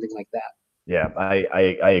 or something like that. Yeah,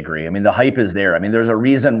 I agree. I mean, the hype is there. I mean, there's a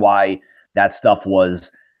reason why that stuff was,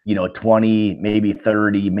 $20, maybe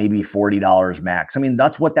 $30, maybe $40 max. I mean,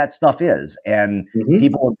 that's what that stuff is. And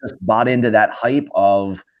people have just bought into that hype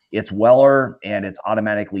of it's Weller and it's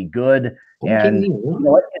automatically good. And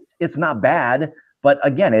it's not bad. But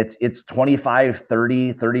again, it's $25,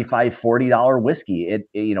 $30, $35, $40 whiskey.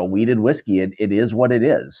 Weeded whiskey. It is what it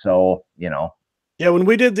is. So, Yeah, when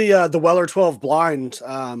we did the Weller 12 blind,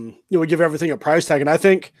 we give everything a price tag, and I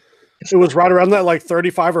think it was right around that like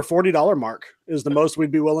 $35 or $40 mark is the most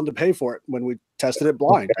we'd be willing to pay for it when we tested it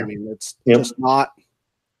blind. I mean, it's just not,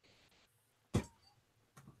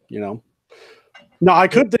 No, I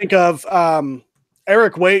could think of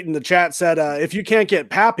Eric Waite in the chat said, if you can't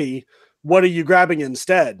get Pappy, what are you grabbing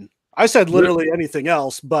instead? I said literally anything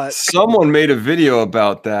else, but someone made a video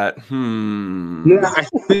about that. Yeah, I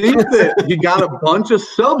think that he got a bunch of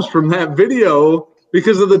subs from that video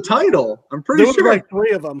because of the title. I'm pretty sure like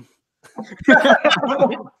 3 of them. But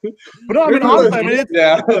no, I mean,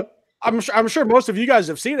 honestly, I'm sure most of you guys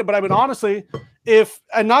have seen it, but I mean, honestly,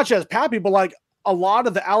 and not just Pappy, but like a lot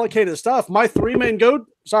of the allocated stuff, my three main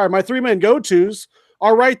go-tos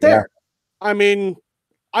are right there. Yeah. I mean,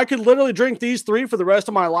 I could literally drink these 3 for the rest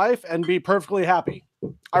of my life and be perfectly happy.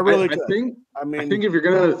 I really could. I think if you're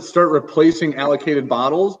going to start replacing allocated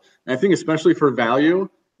bottles, and I think especially for value,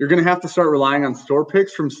 you're going to have to start relying on store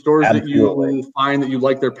picks from stores that you find that you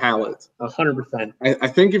like their palettes. 100%. I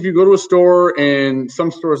think if you go to a store, and some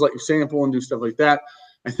stores let you sample and do stuff like that,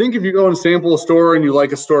 I think if you go and sample a store and you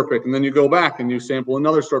like a store pick, and then you go back and you sample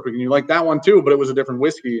another store pick and you like that one too, but it was a different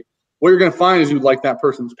whiskey, what you're going to find is you like that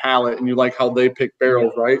person's palate and you like how they pick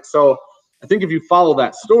barrels, right? So I think if you follow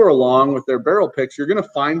that store along with their barrel picks, you're going to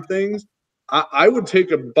find things. I would take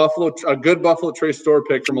a good Buffalo Trace store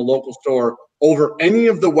pick from a local store over any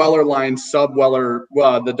of the Weller line sub-Weller,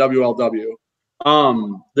 the WLW.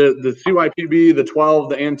 The CYPB, the 12,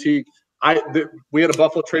 the Antique. We had a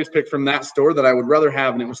Buffalo Trace pick from that store that I would rather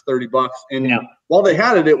have, and it was $30. And while they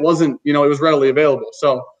had it, it wasn't, it was readily available.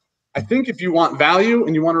 So I think if you want value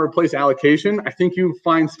and you want to replace allocation, I think you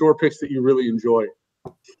find store picks that you really enjoy.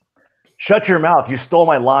 Shut your mouth. You stole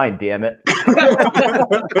my line, damn it.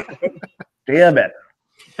 Damn it.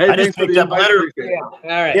 Hey, I just picked up letter. Yeah. All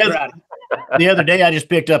right. Yeah. we're out. The other day, I just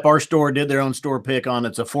picked up our store, did their own store pick on.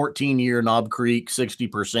 It's a 14-year Knob Creek,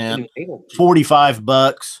 60%,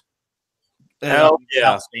 $45. Hell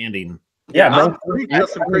yeah. Outstanding. Yeah, Knob Creek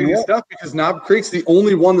does some crazy stuff because Knob Creek's the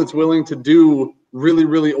only one that's willing to do really,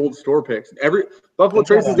 really old store picks. Buffalo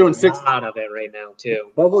Trace is doing a lot of it right now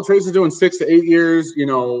too. Buffalo Trace is doing 6 to 8 years. You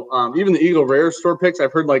know, even the Eagle Rare store picks,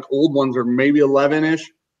 I've heard like old ones are maybe 11-ish.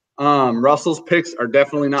 Russell's picks are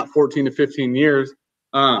definitely not 14 to 15 years.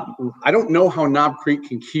 I don't know how Knob Creek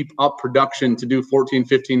can keep up production to do 14,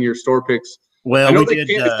 15-year store picks. Well, I know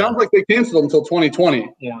it sounds like they canceled until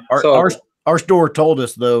 2020. Yeah. Our store told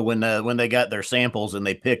us though when they got their samples and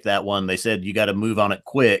they picked that one, they said you got to move on it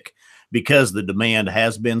quick because the demand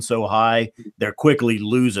has been so high. They're quickly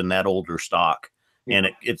losing that older stock, and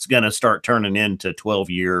it's going to start turning into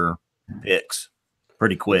 12-year picks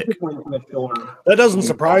pretty quick. That doesn't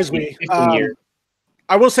surprise me.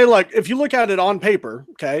 I will say, like, if you look at it on paper,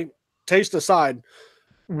 okay, taste aside,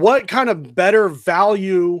 what kind of better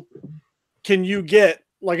value can you get?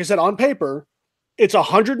 Like I said, on paper, it's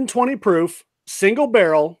 120 proof, single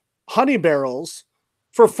barrel, honey barrels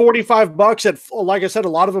for $45 at, like I said, a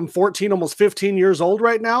lot of them 14, almost 15 years old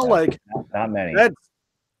right now. Like, not many.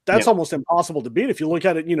 That's almost impossible to beat if you look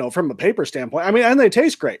at it, you know, from a paper standpoint. I mean, and they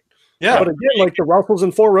taste great. Yeah. But again, like the Russells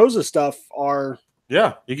and Four Roses stuff are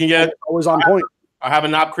you can get always on point. I have a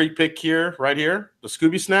Knob Creek pick here, right here. The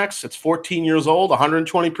Scooby Snacks. It's 14 years old,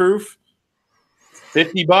 120 proof,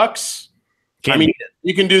 $50. I mean,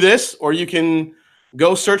 you can do this, or you can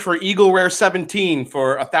go search for Eagle Rare 17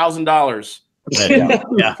 for $1,000. Yeah.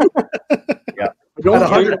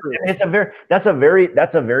 That's a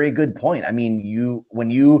very good point. I mean,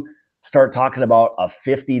 when you start talking about a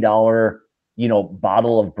 $50,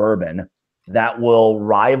 bottle of bourbon that will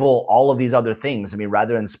rival all of these other things. I mean,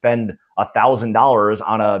 rather than spend $1,000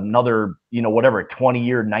 on another,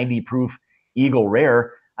 20-year, 90 proof Eagle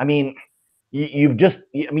Rare. I mean, you're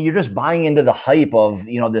just buying into the hype of,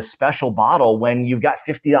 this special bottle when you've got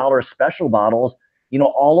 $50 special bottles,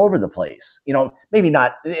 all over the place. Maybe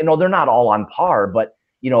not, they're not all on par, but,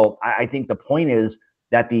 I think the point is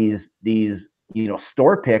that these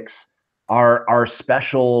store picks are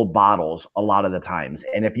special bottles a lot of the times.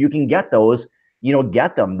 And if you can get those,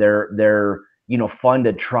 get them. They're fun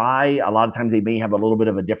to try. A lot of times they may have a little bit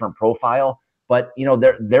of a different profile, but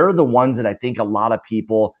they're the ones that I think a lot of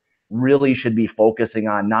people really should be focusing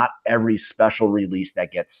on, not every special release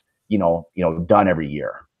that gets, done every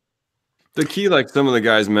year. The key, like some of the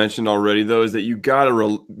guys mentioned already, though, is that you got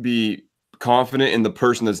to be confident in the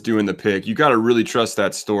person that's doing the pick. You got to really trust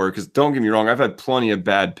that store, because don't get me wrong, I've had plenty of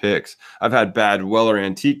bad picks. I've had bad Weller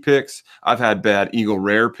Antique picks. I've had bad Eagle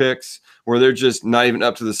Rare picks where they're just not even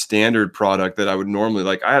up to the standard product that I would normally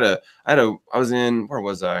like. I was in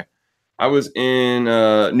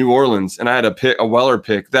New Orleans, and I had a Weller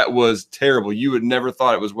pick that was terrible. You would never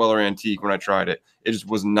thought it was Weller Antique when I tried it. It just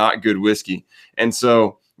was not good whiskey. And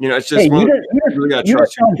so, it's just you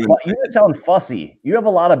sound fussy. You have a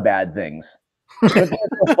lot of bad things. You're so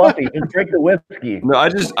fussy. Just drink the whiskey. No, I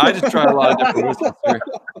just tried a lot of different whiskeys here.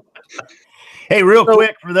 Hey, real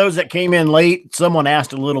quick, for those that came in late, someone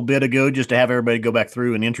asked a little bit ago just to have everybody go back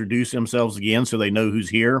through and introduce themselves again so they know who's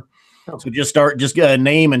here. So just get a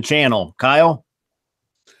name and channel. Kyle?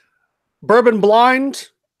 Bourbon Blind.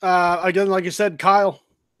 Again, like you said, Kyle.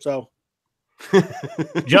 So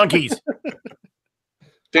Junkies.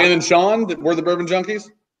 Dan and Sean, we're the Bourbon Junkies.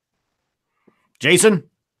 Jason?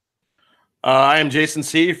 I am Jason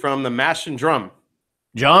C. from the Mash and Drum.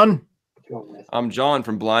 John? I'm John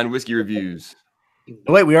from Blind Whiskey Reviews.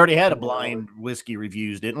 Oh, wait, we already had a blind whiskey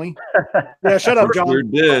reviews, didn't we? Yeah, shut up, John. We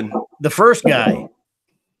did. The first guy.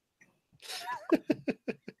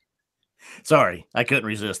 Sorry, I couldn't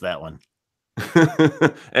resist that one.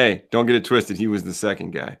 Hey, don't get it twisted. He was the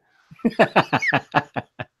second guy.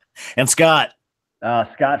 And Scott?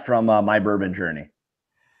 Scott from My Bourbon Journey.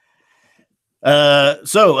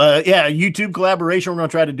 YouTube collaboration. We're going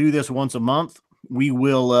to try to do this once a month. We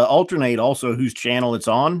will alternate also whose channel it's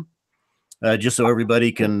on, just so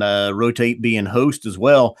everybody can rotate being host as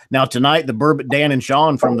well. Now tonight, Dan and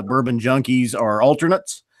Sean from the Bourbon Junkies are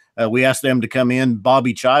alternates. We asked them to come in.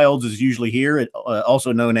 Bobby Childs is usually here,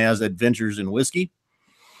 also known as Adventures in Whiskey.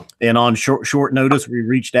 And on short notice, we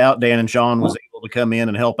reached out. Dan and Sean was able to come in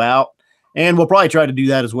and help out. And we'll probably try to do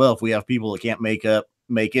that as well. If we have people that can't make it,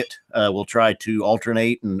 we'll try to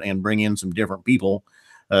alternate and bring in some different people.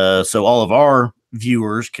 So all of our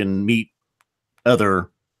viewers can meet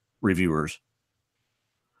other reviewers.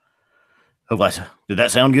 Did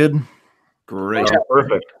that sound good? Great. Yeah,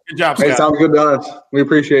 perfect. Good job, Hey, Scott. sounds good to us. We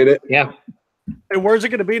appreciate it. Yeah. And where's it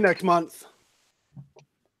going to be next month?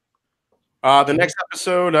 The next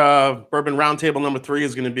episode, Bourbon Roundtable number 3,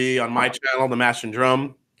 is going to be on my channel, The Mash and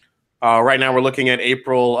Drum. Right now, we're looking at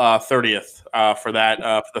April 30th for that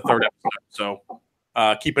for the 3rd episode. So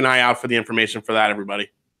keep an eye out for the information for that, everybody.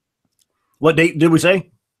 What date did we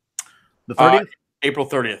say? The 30th? April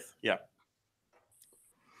 30th. Yeah.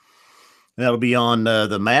 That'll be on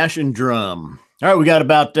the Mash and Drum. All right, we got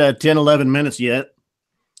about 10, 11 minutes yet.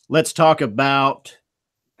 Let's talk about.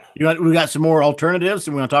 We got some more alternatives,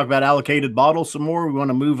 and we're going to talk about allocated bottles some more. We want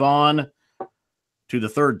to move on to the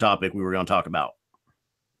third topic we were going to talk about.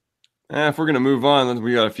 If we're going to move on,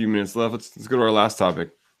 we got a few minutes left. Let's go to our last topic.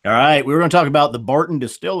 All right, we were going to talk about the Barton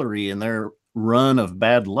Distillery and their run of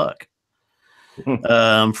bad luck.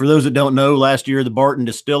 For those that don't know, last year the Barton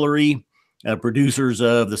Distillery, producers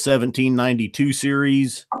of the 1792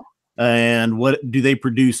 series, and what do they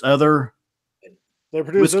produce? Other they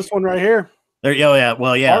produce this one right here. There, oh yeah,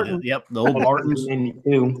 well yeah, Barton. Yep, the old Bartons.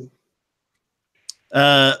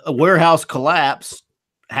 A warehouse collapsed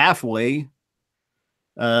halfway,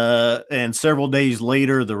 and several days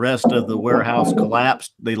later, the rest of the warehouse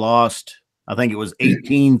collapsed. They lost, I think it was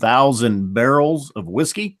 18,000 barrels of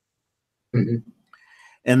whiskey. Mm-hmm.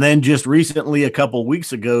 And then just recently, a couple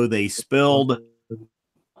weeks ago, they spilled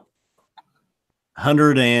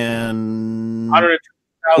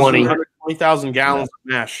 120,000 gallons of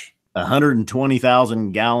mash.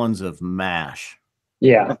 120,000 gallons of mash.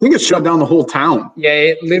 Yeah. I think it shut down the whole town. Yeah,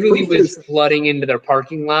 it literally was flooding into their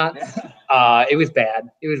parking lot. It was bad.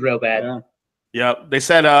 It was real bad. Yeah. Yep. They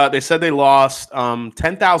said they lost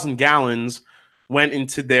 10,000 gallons went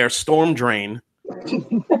into their storm drain.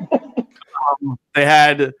 They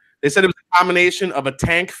said it was a combination of a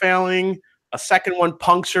tank failing, a second one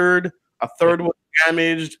punctured, a third one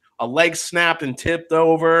damaged, a leg snapped and tipped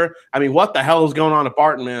over. I mean, what the hell is going on at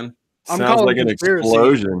Barton, man? Sounds like an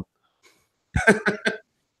explosion.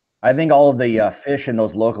 I think all of the fish in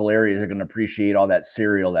those local areas are going to appreciate all that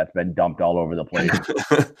cereal that's been dumped all over the place.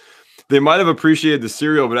 They might have appreciated the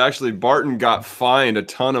cereal, but actually Barton got fined a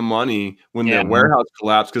ton of money when their warehouse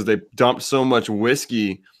collapsed because they dumped so much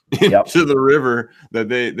whiskey into the river that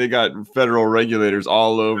they got federal regulators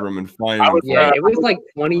all over them and fined them. Yeah, it was like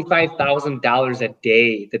 $25,000 a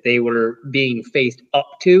day that they were being faced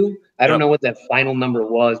up to. I don't know what that final number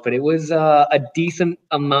was, but it was a decent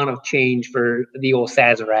amount of change for the old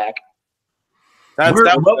Sazerac. That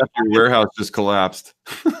warehouse just collapsed.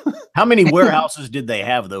 How many warehouses did they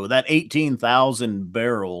have, though? That 18,000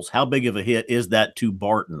 barrels, how big of a hit is that to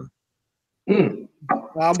Barton?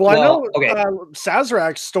 Well, I know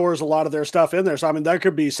Sazerac stores a lot of their stuff in there. So, I mean, that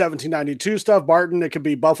could be 1792 stuff, Barton. It could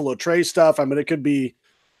be Buffalo Trace stuff. I mean, it could be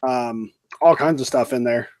all kinds of stuff in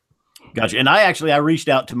there. Gotcha. And I reached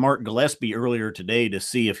out to Mark Gillespie earlier today to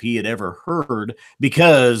see if he had ever heard,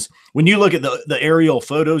 because when you look at the aerial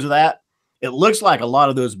photos of that, it looks like a lot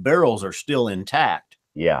of those barrels are still intact.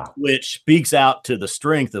 Yeah. Which speaks out to the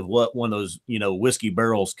strength of what one of those, whiskey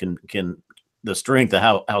barrels can the strength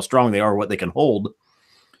of how strong they are, what they can hold.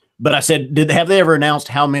 But I said, have they ever announced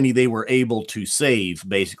how many they were able to save,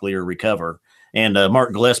 basically, or recover? And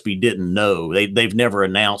Mark Gillespie didn't know. They've never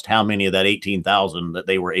announced how many of that 18,000 that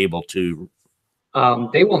they were able to.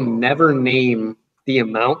 They will never name the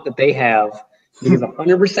amount that they have, because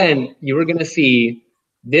 100% you are going to see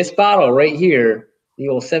this bottle right here, the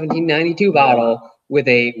old 1792 bottle with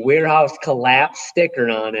a warehouse collapse sticker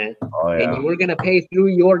on it. Oh, yeah. And you are going to pay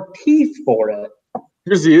through your teeth for it.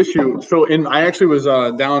 Here's the issue. So I actually was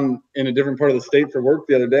down in a different part of the state for work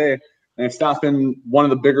the other day, and I stopped in one of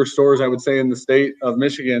the bigger stores, I would say, in the state of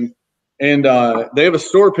Michigan. And they have a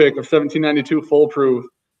store pick of 1792 full proof.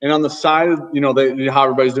 And on the side, how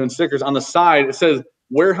everybody's doing stickers, on the side, it says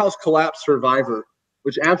warehouse collapse survivor,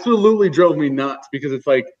 which absolutely drove me nuts, because it's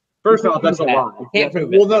like, first off, that's a lie.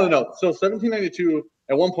 Well, no. So 1792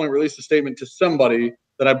 at one point released a statement to somebody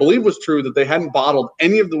that I believe was true, that they hadn't bottled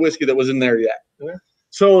any of the whiskey that was in there yet. Yeah.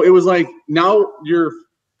 So it was like, now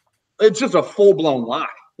it's just a full-blown lie.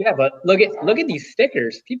 Yeah, but look at these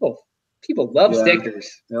stickers. People love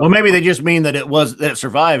stickers. Yeah. Well, maybe they just mean that it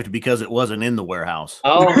survived because it wasn't in the warehouse.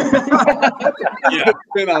 Oh, yeah.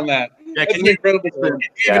 Spin on that. Yeah, can you incredible spin?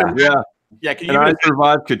 Yeah. Can I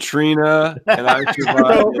survive Katrina? And I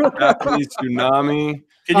survived the Japanese tsunami?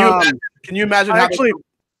 Can you imagine how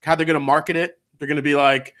they're going to market it? They're going to be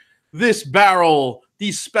like, this barrel,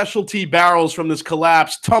 these specialty barrels from this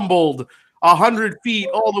collapse tumbled 100 feet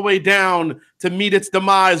all the way down to meet its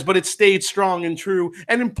demise, but it stayed strong and true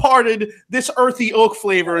and imparted this earthy oak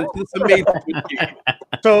flavor into this amazing whiskey.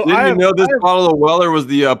 So you know this bottle of Weller was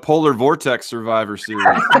the Polar Vortex Survivor series?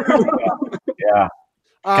 Yeah.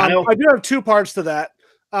 I do have two parts to that.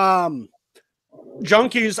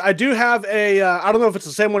 Junkies, I do have a, I don't know if it's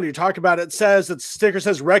the same one you talked about. It says, its sticker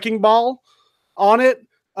says Wrecking Ball on it.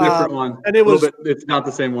 Different one. And it was, it's not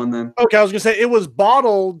the same one then. Okay, I was gonna say it was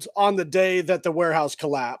bottled on the day that the warehouse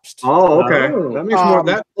collapsed. Oh, okay. That makes more,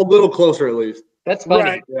 that's a little closer at least. That's funny.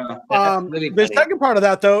 Right. Yeah. That's really the funny. second part of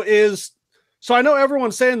that though is, so I know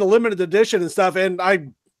everyone's saying the limited edition and stuff, and I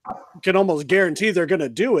can almost guarantee they're gonna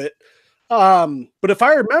do it. But if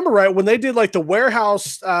I remember right, when they did like the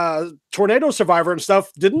warehouse tornado survivor and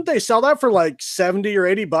stuff, didn't they sell that for like $70 or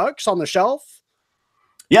 $80 on the shelf?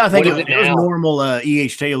 Yeah, I think What it is was it now? normal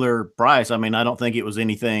E.H. Taylor price. I mean, I don't think it was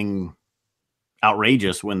anything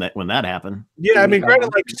outrageous when that happened. Yeah, I mean,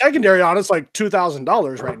 granted, like secondary on it's like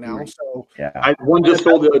 $2,000 right now. So Yeah. One just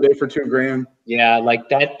sold the other day for $2,000. Yeah, like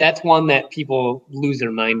that's one that people lose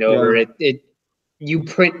their mind over. It you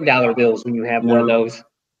print dollar bills when you have one of those.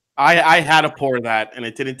 I had to pour that, and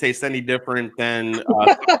it didn't taste any different than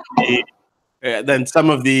some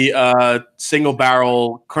of the single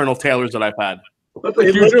barrel Colonel Taylors that I've had. That's a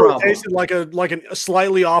it huge literally problem. tasted like a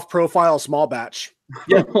slightly off profile small batch.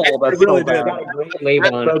 Yeah, that's It really so did. bad. Great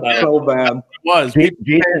label on it. That's so bad. It was.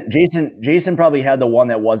 Jason probably had the one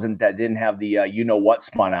that didn't have the you know what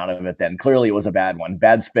spun out of it. Then clearly it was a bad one,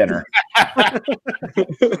 bad spinner.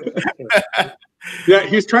 Yeah,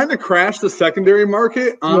 he's trying to crash the secondary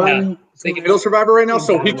market on Tornado Survivor right now,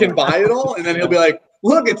 so he can buy it all, and then he'll be like,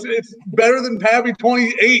 "Look, it's better than Pappy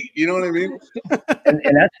 28." You know what I mean?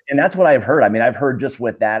 and that's what I've heard. I mean, I've heard just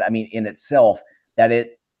with that. I mean, in itself, that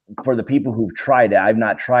it for the people who've tried it, I've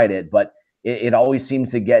not tried it, but it always seems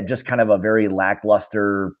to get just kind of a very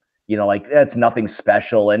lackluster. You know, like that's nothing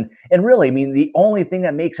special, and really, I mean, the only thing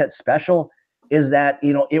that makes it special is that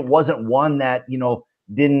it wasn't one that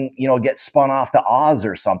didn't get spun off to Oz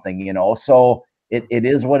or something, so it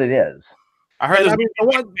is what it is. I heard there's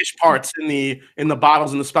fish parts in the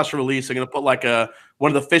bottles in the special release. They're gonna put like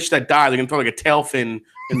one of the fish that died. They're gonna throw like a tail fin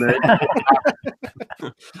in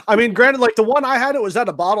the. I mean, granted, like the one I had, it was at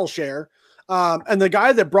a bottle share, and the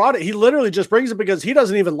guy that brought it, he literally just brings it because he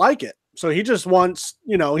doesn't even like it. So he just wants,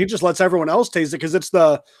 he just lets everyone else taste it because it's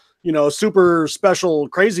the, super special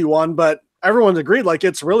crazy one. But everyone's agreed, like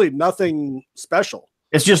it's really nothing special.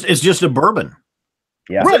 It's just a bourbon.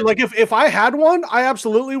 Yeah. Right. Like if I had one, I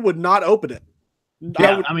absolutely would not open it.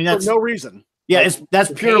 Yeah, I mean for no reason. Yeah,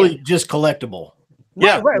 that's purely just collectible.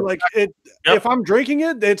 Yeah, right. Like if I'm drinking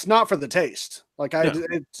it, it's not for the taste. Like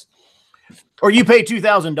it's. Or you pay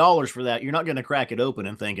 $2,000 for that, you're not going to crack it open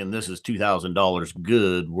and thinking this is $2,000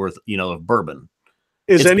 good worth, of bourbon.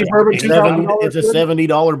 Is any bourbon $2,000? It's a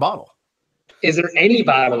 $70 bottle. Is there any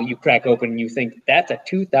bottle you crack open and you think that's a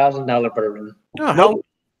 $2,000 bourbon? No,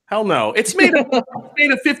 hell no. It's made of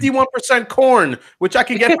 51% corn, which I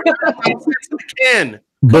can get for 9 cents in a can.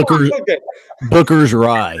 Booker's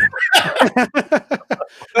Rye.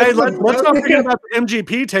 Hey, let's not forget about the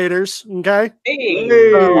MGP taters. Okay. Hey. There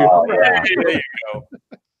you go.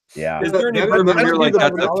 Yeah. Is there any bourbon here like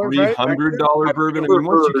that's a $300 bourbon? I mean,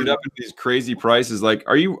 once you get up at these crazy prices, like,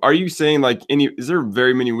 are you saying like is there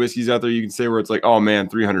very many whiskeys out there you can say where it's like, oh man,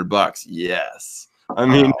 $300? Yes. I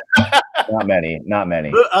mean, not many.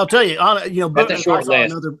 But I'll tell you, That's a short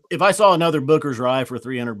list. if I saw another Booker's Rye for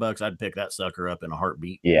 $300, I'd pick that sucker up in a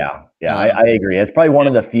heartbeat. Yeah. I agree. It's probably one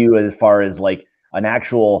of the few as far as like an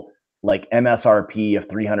actual like MSRP of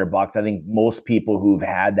 $300. I think most people who've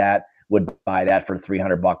had that would buy that for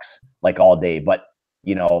 $300 like all day. But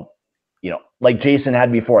like Jason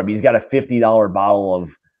had before. I mean, he's got a $50 bottle of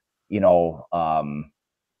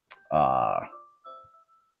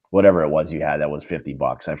whatever it was you had that was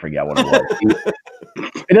 $50. I forget what it was.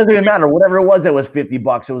 It doesn't even matter. Whatever it was that was $50.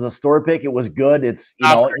 It was a store pick. It was good. It's you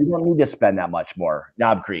don't need to spend that much more.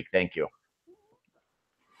 Knob Creek, thank you.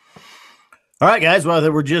 All right, guys.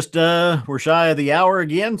 Well, we're shy of the hour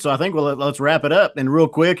again, so I think let's wrap it up. And real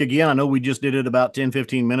quick, again, I know we just did it about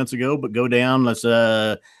 10-15 minutes ago, but go down. Let's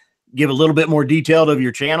give a little bit more detail of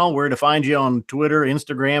your channel, where to find you on Twitter,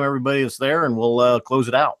 Instagram, everybody that's there, and we'll close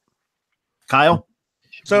it out. Kyle.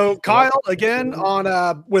 So Kyle again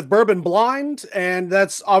on with Bourbon Blind, and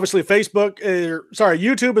that's obviously Facebook.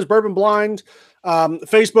 YouTube is Bourbon Blind.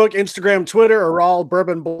 Facebook, Instagram, Twitter are all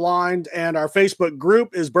Bourbon Blind, and our Facebook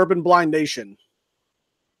group is Bourbon Blind Nation.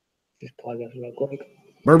 Just plug that real quick.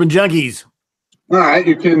 Bourbon Junkies. All right,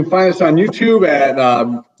 you can find us on YouTube at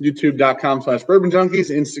youtube.com/Bourbon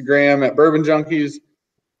Junkies, Instagram at Bourbon Junkies,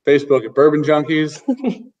 Facebook at Bourbon Junkies.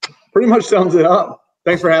 Pretty much sums it up.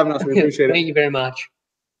 Thanks for having us. We appreciate it. Thank you very much.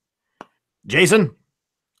 Jason.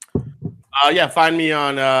 Find me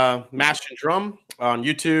on Mash and Drum on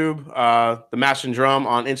YouTube, the Mash and Drum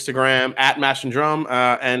on Instagram, at Mash and Drum,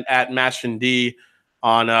 and at Mash and D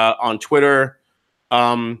on Twitter.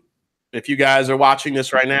 If you guys are watching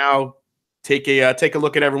this right now, take a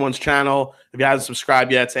look at everyone's channel. If you haven't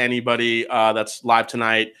subscribed yet to anybody that's live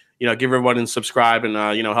tonight, give everyone and subscribe and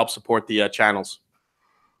help support the channels.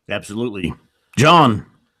 Absolutely. John.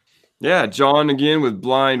 Yeah, John again with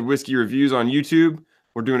Blind Whiskey Reviews on YouTube.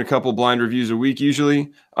 We're doing a couple blind reviews a week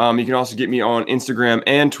usually. You can also get me on Instagram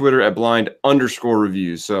and Twitter at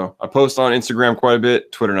blind_reviews. So I post on Instagram quite a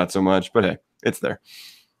bit, Twitter not so much, but hey, it's there.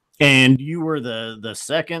 And you were the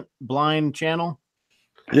second blind channel?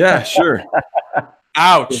 Yeah, sure.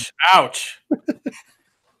 Ouch.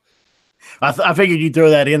 I figured you'd throw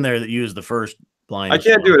that in there that you was the first blind. I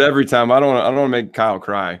can't do it every time. I don't want to make Kyle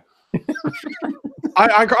cry.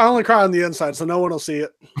 I only cry on the inside, so no one will see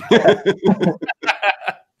it.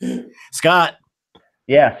 Scott.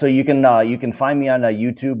 Yeah, so you can find me on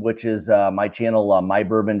YouTube, which is my channel, My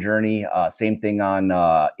Bourbon Journey. Same thing on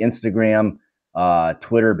Instagram,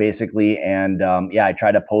 Twitter, basically, and I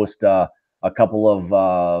try to post a couple of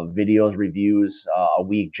videos, reviews a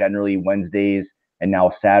week, generally Wednesdays and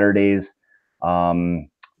now Saturdays. So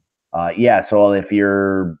if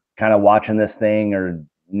you're kind of watching this thing, or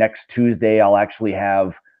next Tuesday, I'll actually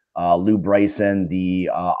have Lou Bryson, the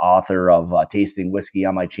author of Tasting Whiskey,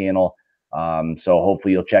 on my channel. So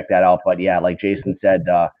hopefully you'll check that out. But yeah, like Jason said,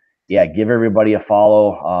 give everybody a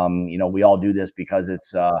follow. We all do this because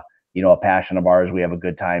it's a passion of ours. We have a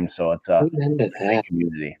good time, so it's a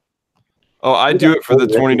community. Oh, I do it for the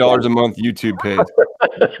 $20 a month YouTube page.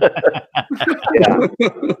 Yeah,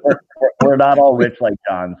 we're not all rich like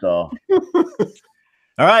John, so.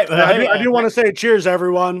 All right. Well, I do want to say cheers,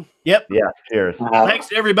 everyone. Yep. Yeah. Cheers. Thanks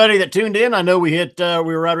to everybody that tuned in. I know we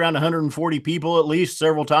were right around 140 people at least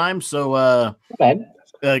several times. So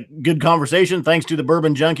good conversation. Thanks to the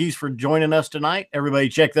Bourbon Junkies for joining us tonight. Everybody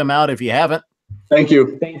check them out if you haven't. Thank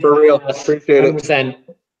you. For real. Appreciate it. 100%.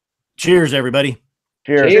 Cheers, everybody.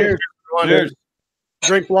 Cheers. Cheers.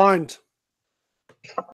 Drink blind.